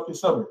 the Philadelphia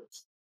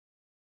suburbs.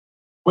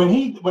 When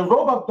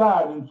Roebuck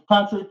died, and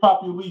contrary to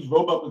popular belief,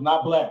 Roebuck was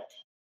not Black.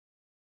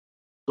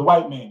 The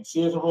white man.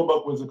 Sears and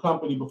Roebuck was a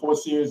company before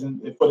Sears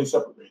and before they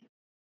separated.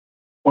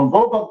 When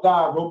Roebuck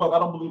died, I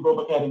don't believe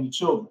Roebuck had any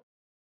children.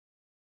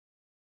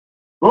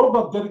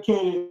 Roebuck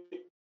dedicated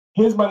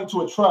his money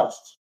to a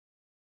trust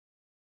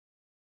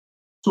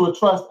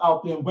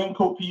out there in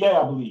Wyncote,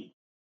 PA, I believe.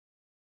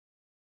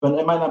 But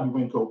it might not be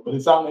Wyncote, but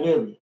it's out in that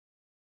area.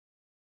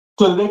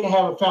 So that they can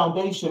have a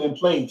foundation in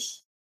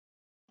place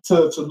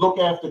to look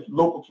after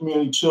local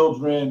community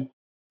children,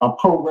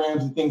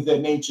 programs and things of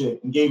that nature,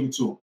 and gave it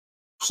to them.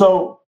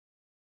 So,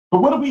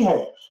 but what do we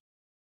have?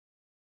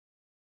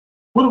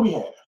 What do we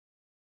have?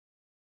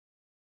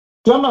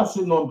 See, I'm not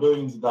sitting on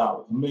billions of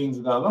dollars, millions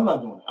of dollars. I'm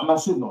not doing it. I'm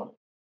not sitting on it.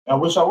 I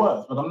wish I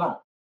was, but I'm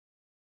not.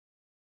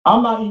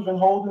 I'm not even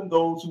holding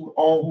those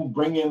who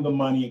bring in the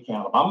money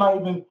accountable.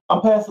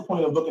 I'm past the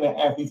point of looking at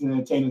athletes and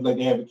entertainers like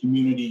they have a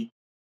community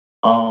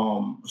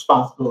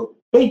responsibility.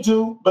 They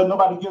do, but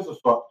nobody gives a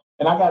fuck.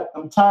 And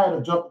I'm tired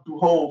of jumping through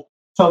holes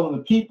telling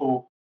the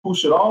people who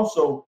should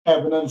also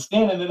have an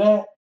understanding of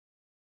that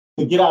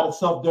to get out of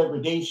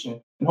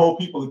self-degradation and hold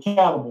people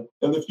accountable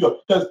and lift you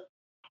up. Because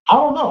I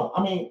don't know.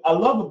 I mean, I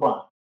love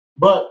LeBron,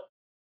 but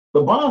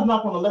LeBron's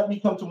not going to let me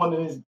come to one of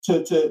his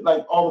to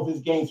like all of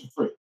his games for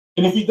free.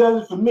 And if he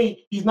does it for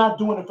me, he's not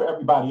doing it for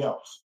everybody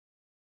else.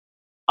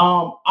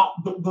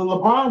 The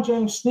LeBron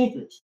James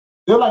sneakers,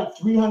 they're like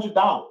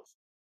 $300.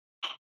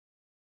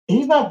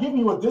 He's not giving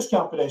you a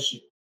discount for that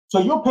shit. So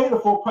you'll pay the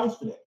full price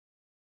for that.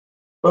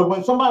 But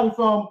when somebody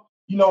from,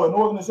 an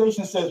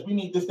organization says we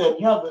need this, that,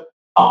 and the other,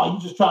 you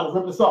just trying to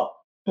rip us off.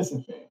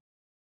 Listen, fam,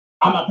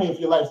 I'm not paying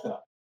for your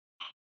lifestyle.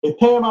 If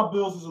paying my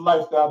bills is a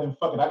lifestyle, then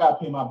fuck it, I gotta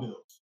pay my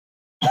bills.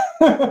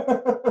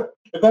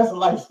 If that's a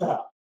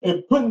lifestyle.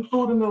 If putting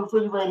food in the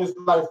refrigerator is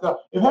a lifestyle,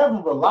 if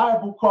having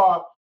reliable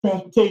car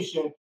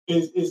transportation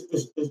is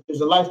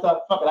a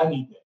lifestyle, fuck it, I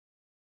need that.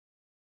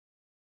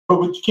 But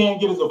what you can't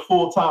get is a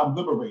full-time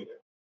liberator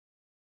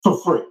for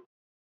free.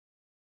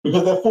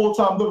 Because that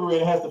full-time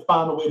liberator has to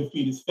find a way to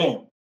feed his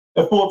family.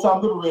 That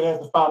full-time liberator has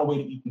to find a way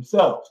to eat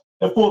themselves.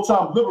 That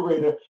full-time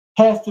liberator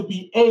has to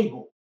be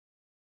able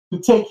to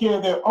take care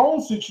of their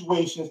own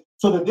situations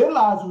so that their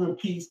lives are in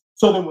peace,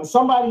 so that when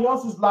somebody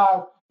else's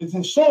life is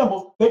in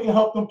shambles, they can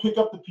help them pick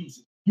up the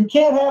pieces. You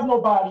can't have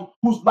nobody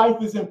whose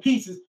life is in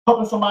pieces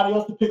helping somebody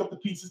else to pick up the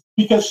pieces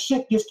because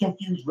shit gets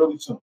confused really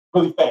soon,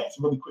 really fast,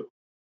 really quick.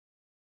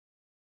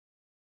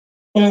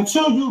 And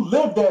until you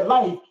live that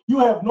life, you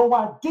have no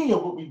idea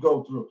what we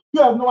go through.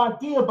 You have no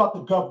idea about the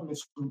government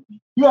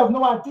scrutiny. You have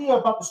no idea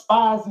about the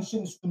spies and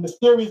shit, the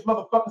mysterious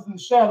motherfuckers in the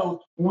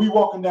shadows when we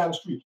walking down the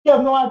street. You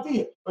have no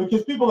idea.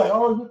 Because people are like,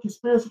 oh, you're a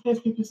conspiracy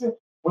theorist.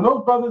 When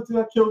those brothers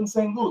got killed in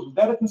St. Louis, was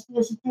that a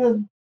conspiracy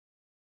theory?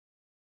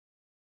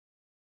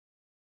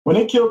 When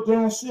they killed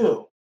Darren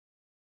Seal,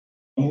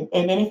 and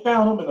then they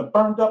found him in a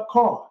burned up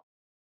car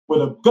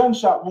with a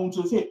gunshot wound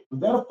to his head, was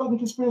that a fucking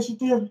conspiracy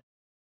theory?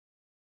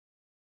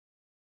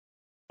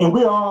 And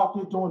we're all out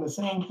there doing the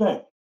same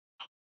thing,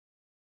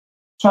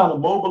 trying to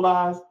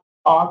mobilize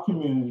our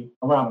community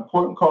around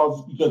important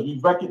causes because we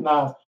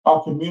recognize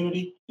our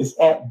community is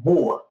at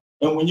war.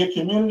 And when your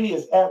community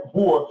is at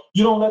war,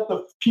 you don't let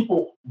the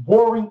people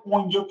warring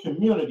on your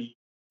community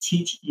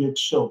teach your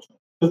children,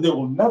 because they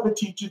will never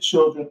teach your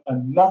children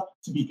enough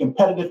to be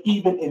competitive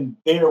even in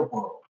their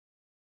world.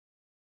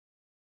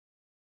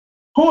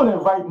 Who in their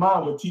right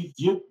mind would teach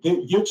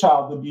your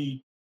child to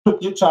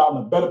put your child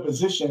in a better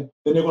position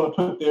than they're going to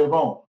put their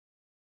own?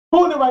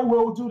 Who in the right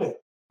world would do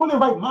that? Who in their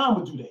right mind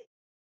would do that?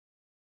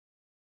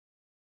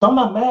 So I'm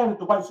not mad at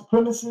the white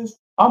supremacists.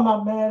 I'm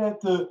not mad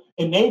at the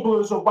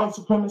enablers of white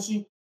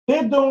supremacy.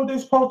 They're doing what they're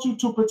supposed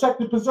to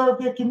protect and preserve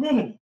their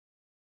community.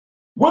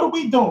 What are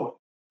we doing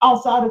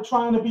outside of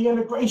trying to be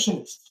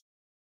integrationists?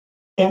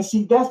 And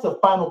see, that's the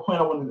final point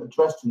I want to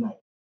address tonight.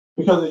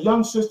 Because a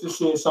young sister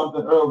said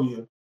something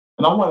earlier,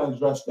 and I want to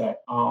address that.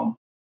 I'm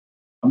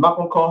not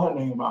going to call her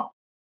name out.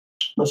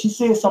 But she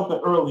said something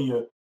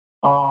earlier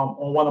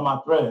on one of my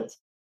threads.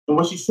 And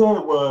what she said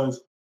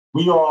was,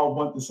 we all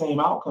want the same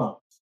outcomes.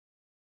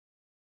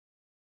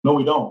 No,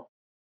 we don't.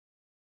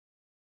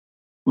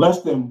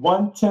 Less than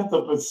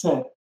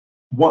 0.1%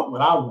 want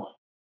what I want.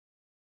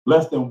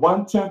 Less than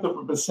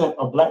 0.1%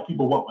 of Black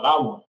people want what I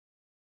want.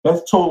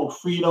 That's total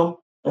freedom.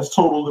 That's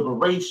total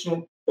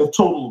liberation. That's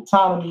total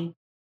autonomy.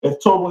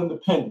 That's total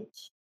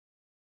independence.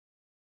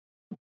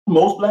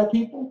 Most Black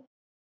people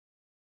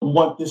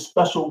want this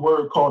special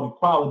word called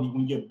equality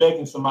when you're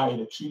begging somebody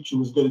to treat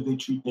you as good as they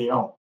treat their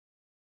own.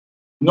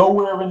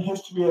 Nowhere in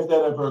history has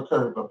that ever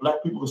occurred, but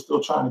Black people are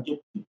still trying to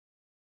get people.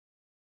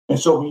 And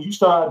so when you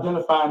start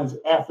identifying as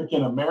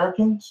African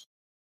Americans,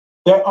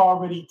 that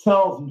already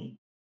tells me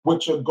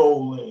what your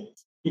goal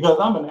is. Because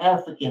I'm an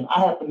African,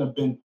 I happen to have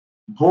been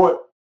brought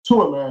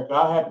to America.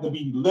 I happen to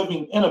be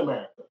living in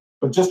America.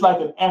 But just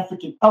like an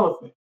African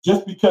elephant,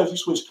 just because you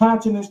switch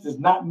continents does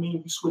not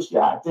mean you switch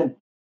your identity.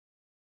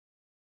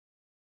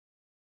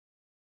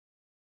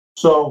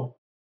 So,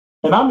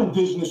 and I'm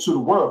indigenous to the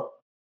world.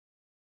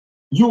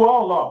 You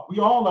all are. We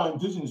all are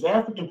indigenous.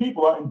 African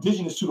people are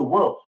indigenous to the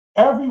world.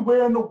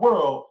 Everywhere in the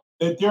world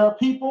that there are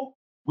people,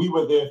 we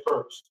were there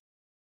first.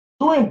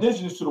 So we're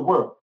indigenous to the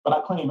world, but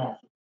I claim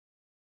Africa.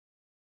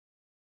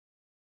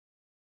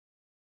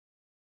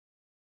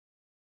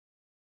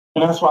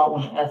 And that's why I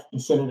want an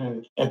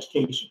African-centered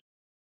education.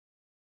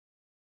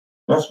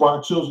 That's why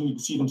our children need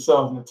to see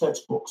themselves in the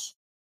textbooks.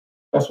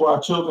 That's why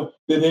our children,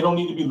 they don't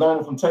need to be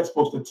learning from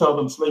textbooks that tell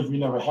them slavery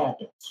never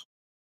happened.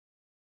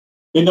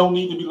 They don't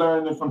need to be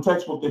learning from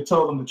textbooks that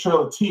tell them the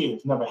Trail of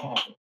Tears never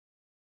happened.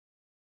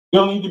 They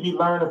don't need to be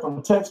learning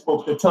from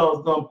textbooks that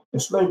tells them that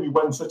slavery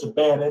wasn't such a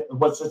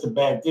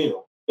bad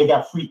deal. They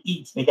got free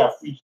eats. They got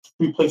free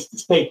place to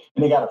stay,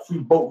 and they got a free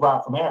boat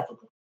ride from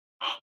Africa.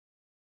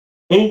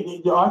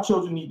 Our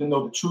children need to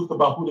know the truth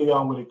about who they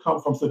are and where they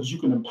come from so that you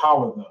can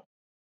empower them.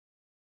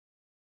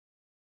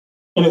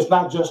 And it's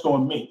not just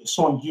on me, it's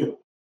on you.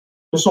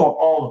 It's on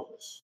all of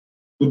us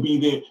to be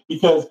there.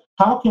 Because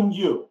how can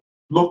you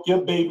look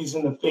your babies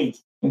in the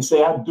face and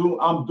say, I'm doing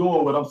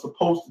what I'm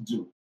supposed to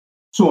do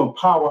to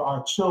empower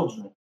our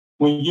children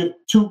when you're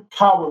too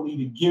cowardly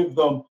to give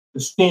them the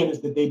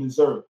standards that they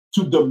deserve,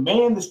 to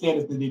demand the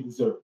standards that they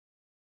deserve,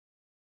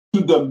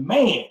 to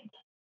demand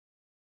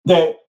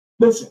that,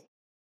 listen,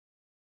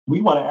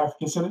 we want an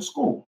African-centered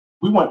school.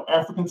 We want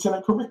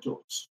African-centered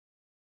curriculums.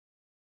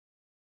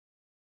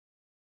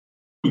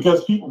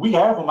 Because we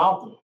have them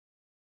out there.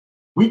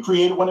 We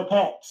created one that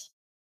passed,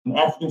 an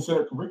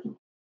African-centered curriculum.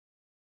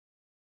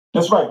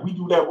 That's right, we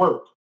do that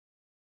work.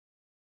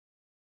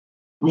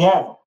 We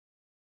have them.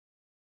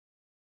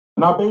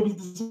 And our babies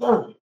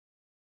deserve it.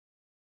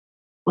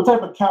 What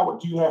type of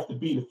coward do you have to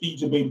be to feed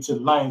your baby to the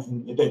lions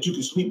and that you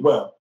can sleep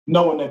well,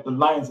 knowing that the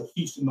lions are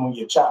feasting on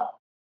your child?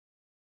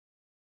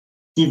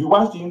 See, if you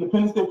watch the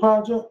Independence Day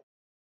Project,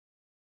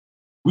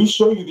 we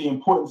show you the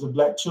importance of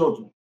Black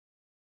children.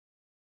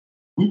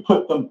 We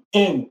put them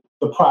in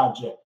the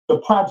project. The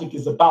project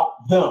is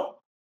about them.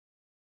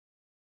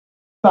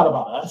 It's not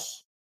about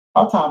us.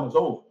 Our time is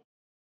over.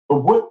 But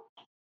what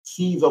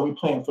seeds are we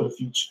planting for the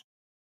future?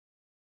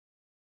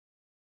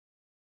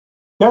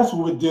 That's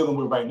what we're dealing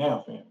with right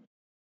now, family.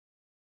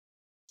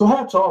 So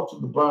hats off to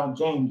LeBron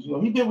James.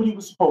 He did what he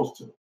was supposed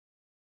to.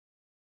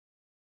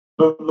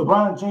 But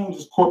LeBron James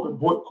is corporate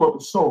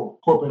soul,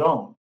 corporate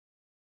owned.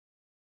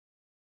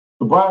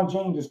 LeBron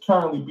James is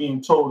currently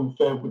being told and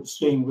fed with the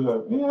same with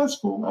yeah, that's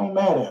cool. I ain't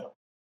mad at him.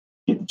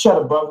 Get the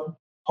cheddar, brother.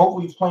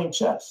 Hopefully he's playing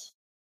chess.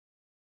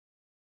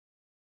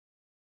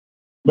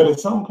 But at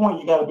some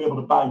point, you got to be able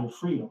to buy your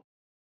freedom.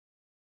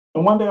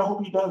 And one day I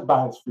hope he does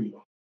buy his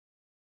freedom.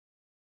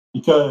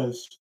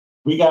 Because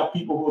we got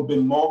people who have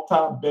been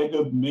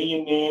multi-mega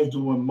millionaires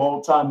doing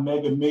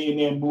multi-mega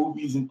millionaire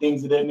movies and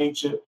things of that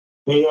nature.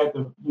 They had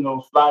to,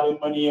 fly their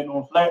money in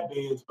on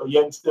flatbeds, but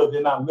yet and still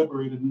they're not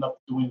liberated enough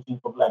to do anything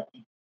for Black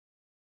people.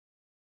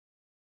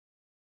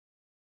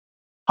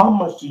 How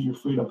much do your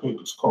freedom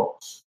papers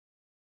cost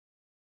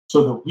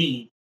so that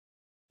we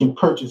can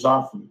purchase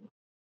our freedom?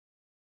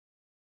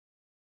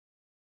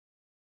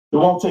 It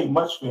won't take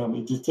much, family.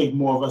 It just takes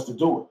more of us to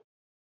do it.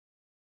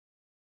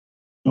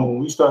 And when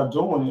we start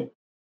doing it,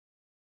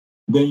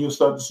 then you'll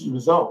start to see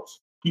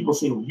results. People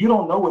say, well, you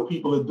don't know what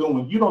people are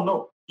doing. You don't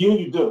know. Yeah,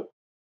 you do.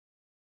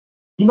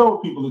 You know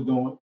what people are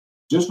doing.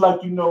 Just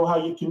like you know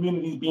how your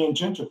community is being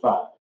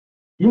gentrified.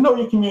 You know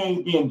your community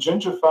is being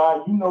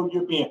gentrified. You know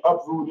you're being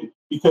uprooted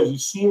because you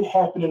see it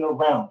happening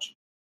around you.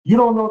 You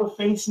don't know the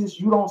faces.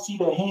 You don't see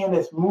the hand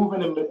that's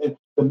moving and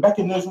the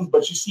mechanisms,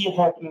 but you see it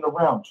happening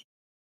around you.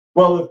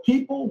 Well, if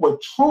people were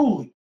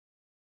truly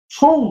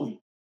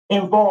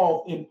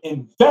involved in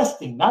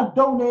investing, not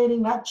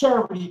donating, not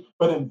charity,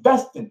 but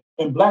investing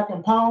in Black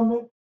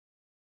empowerment,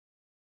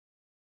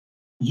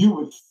 you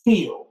would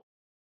feel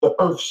the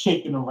earth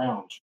shaking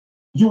around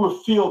you. You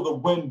would feel the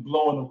wind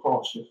blowing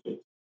across your face.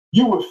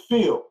 You would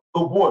feel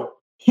the water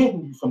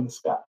hitting you from the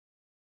sky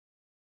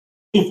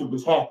if it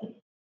was happening.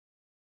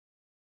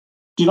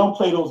 You don't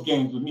play those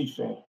games with me,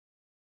 fam.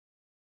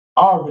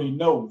 I already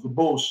know the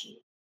bullshit.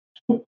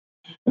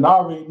 And I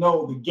already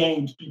know the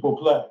games people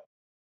play.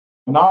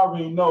 And I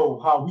already know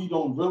how we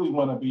don't really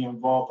want to be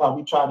involved, how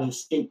we try to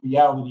escape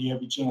reality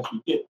every chance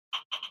we get.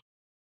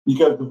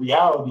 Because the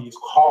reality is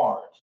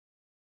hard.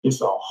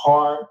 It's a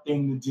hard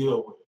thing to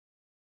deal with.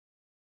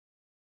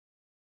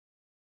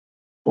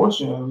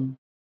 Fortunately,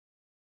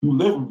 you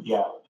live in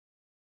reality.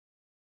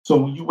 So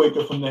when you wake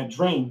up from that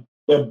dream,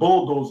 that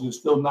bulldozer is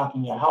still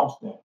knocking your house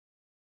down.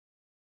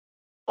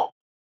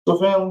 So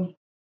family,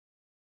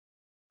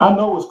 I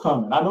know it's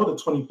coming. I know the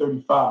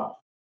 2035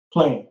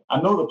 plan.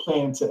 I know the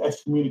plan to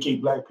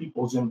excommunicate Black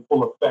people is in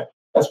full effect.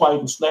 That's why you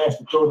can slash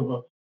the throat of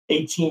an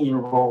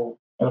 18-year-old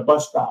at a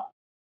bus stop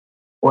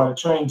or at a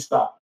train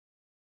stop.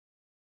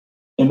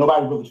 And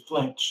nobody really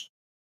flinch.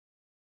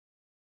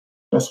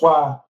 That's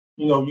why,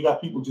 you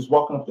got people just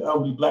walking up to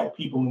elderly Black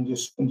people and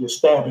just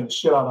stabbing the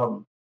shit out of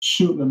them,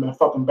 shooting them in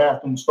fucking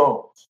bathroom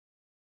stalls.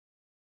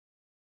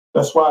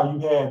 That's why you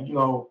have,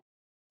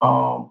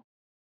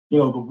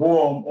 the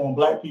war on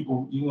Black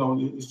people,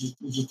 it's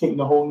just taking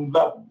a whole new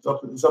level.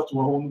 It's up to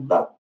a whole new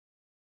level.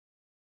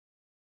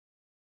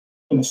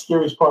 And the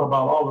scariest part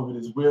about all of it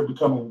is we're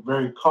becoming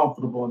very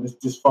comfortable in this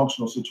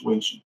dysfunctional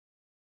situation.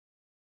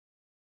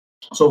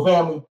 So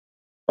family,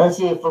 that's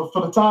it. For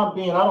the time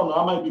being, I don't know,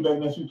 I might be back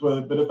next week,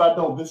 but if I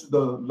don't, this is the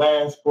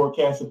last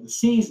broadcast of the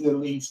season, at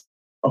least,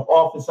 of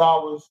Office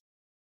Hours.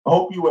 I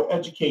hope you were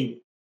educated.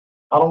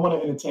 I don't want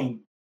to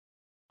entertain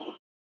you.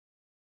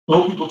 I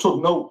hope people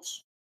took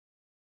notes.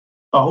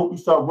 I hope you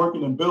start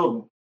working and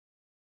building.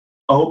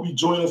 I hope you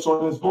join us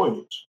on this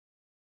voyage.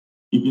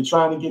 If you're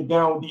trying to get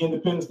down with the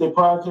Independence Day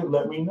Project,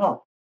 let me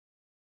know.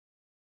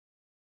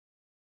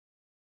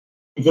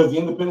 Because the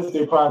Independence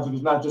Day Project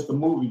is not just a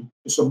movie,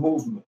 it's a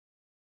movement.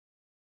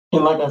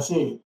 And like I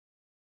said,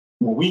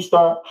 when we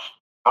start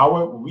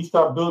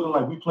building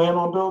like we plan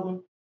on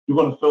building, you're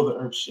going to feel the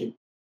earth shake.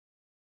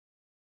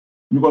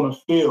 You're going to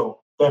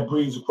feel that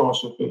breeze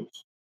across your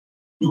face.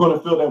 You're going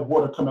to feel that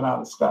water coming out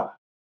of the sky.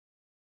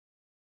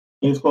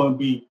 And it's going to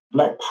be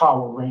Black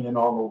power raining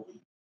all over you.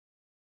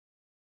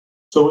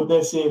 So with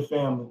that said,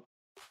 family,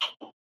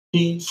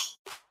 peace,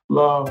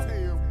 love,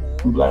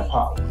 and Black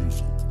power.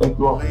 Thank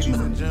you all for tuning in. Ladies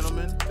and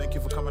gentlemen, thank you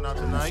for coming out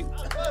tonight.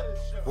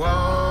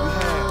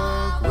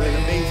 Walk with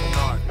amazing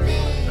art.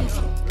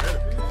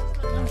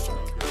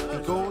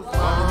 It goes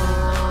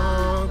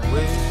walk with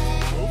me.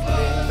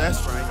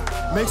 That's right.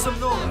 Make some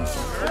noise.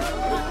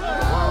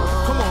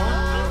 Come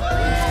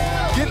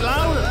on. Get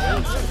louder.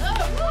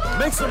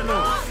 Make some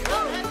noise.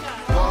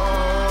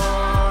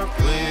 Walk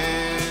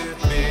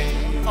with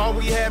me. All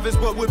we have is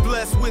what we're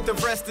blessed with. The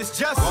rest is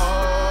just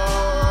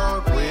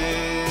walk with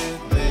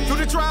me. Through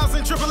the trials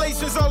and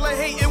tribulations, all the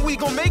hate, and we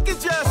gon' make it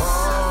just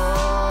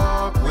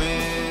walk with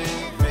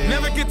me.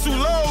 Never get too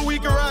low, we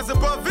can rise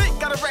above it.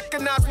 Gotta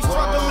recognize we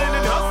struggling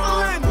and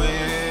hustling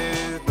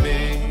with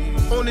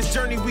me. On this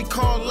journey we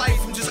call life,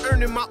 I'm just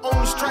earning my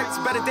own stripes.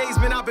 Better days,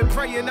 man, I've been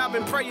praying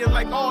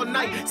like all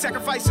night.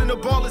 Sacrificing the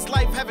ball is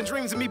life, having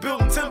dreams of me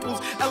building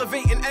temples.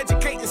 Elevating,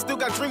 educating, still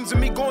got dreams of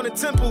me going to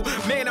temple.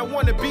 Man, I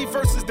wanna be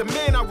versus the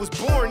man I was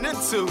born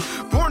into.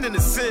 Born into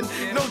sin,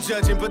 no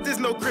judging, but there's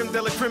no crime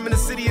de la crime in the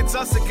city, it's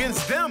us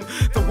against them.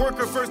 The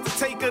worker versus the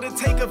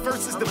taker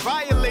versus the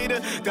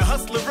violator. The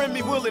hustler in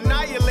me will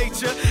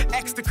annihilate you.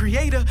 Ask the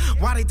creator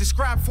why they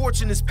describe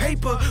fortune as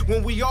paper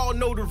when we all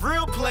know the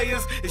real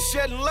players is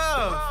shedding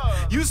love.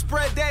 You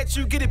spread that,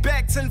 you get it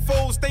back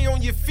tenfold. Stay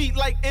on your feet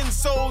like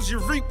insoles, you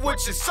reap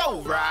what you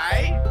sow,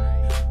 right?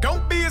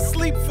 Don't be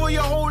asleep for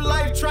your whole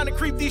life trying to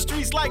creep these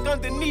streets like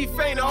underneath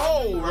ain't a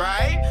hole,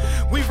 right?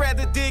 We'd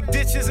rather dig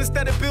ditches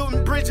instead of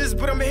building bridges,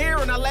 but I'm here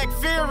and I lack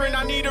fear and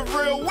I need a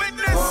real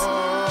witness.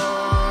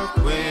 Walk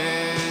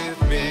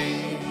with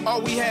me.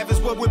 All we have is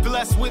what we're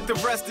blessed with, the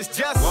rest is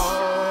just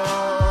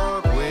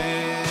walk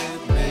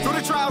with me. Through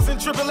the trials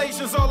and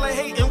tribulations, all the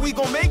hate, and we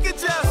gon' make it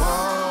just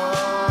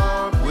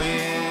walk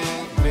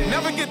with me.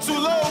 Never get too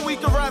low, we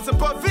can rise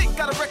above it.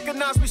 Gotta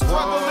recognize we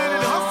struggling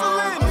and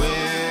hustling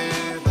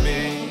with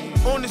me.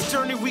 On this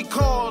journey we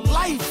call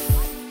life.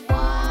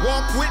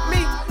 Walk with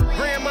me.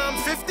 Grandmom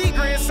 50,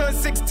 grandson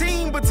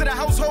 16, but to the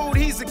household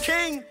he's a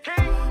king.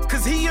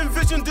 Cause he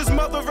envisioned his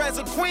mother as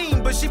a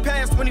queen, but she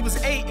passed when he was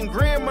 8 and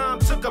grandmom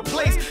took her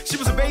place. She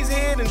was a base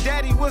head and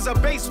daddy was a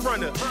base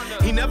runner.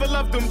 He never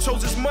loved him,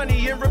 chose his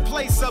money in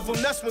replace of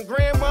him. That's when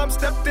grandmom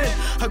stepped in,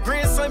 her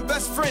grandson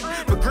best friend.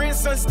 But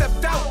grandson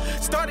stepped out,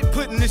 started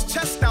putting his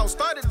chest out,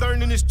 started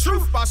learning his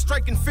truth by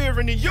striking fear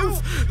in the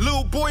youth.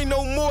 Little boy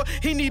no more,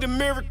 he need a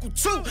miracle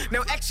too.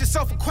 Now ask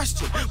yourself a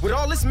question, with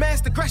all this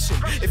mass aggression,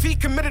 if he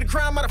committed a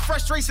crime out of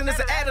frustration as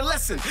an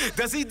adolescent,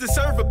 does he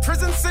deserve a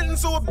prison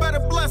sentence or a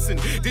better blessing?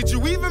 Did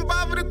you even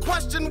bother to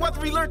question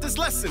whether he learned his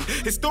lesson?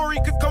 His story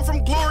could come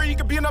from glory, it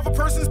could be another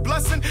person's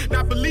blessing.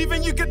 Not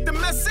believing you get the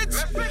message?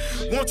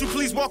 Won't you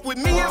please walk with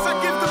me as I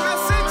give the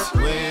message?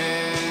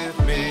 Walk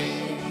with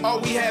me. All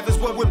we have is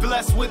what we're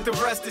blessed with, the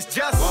rest is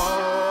just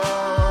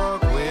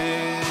walk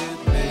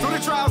with me. Through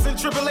the trials and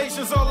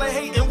tribulations, all the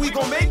hate, and we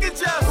gon' make it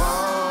just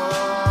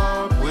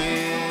walk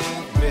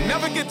with me.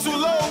 Never get too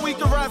low, we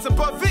can rise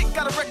above it.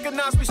 Gotta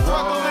recognize we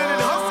struggling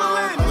and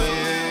hustling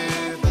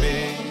with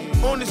me.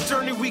 On this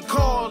journey we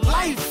call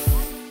life.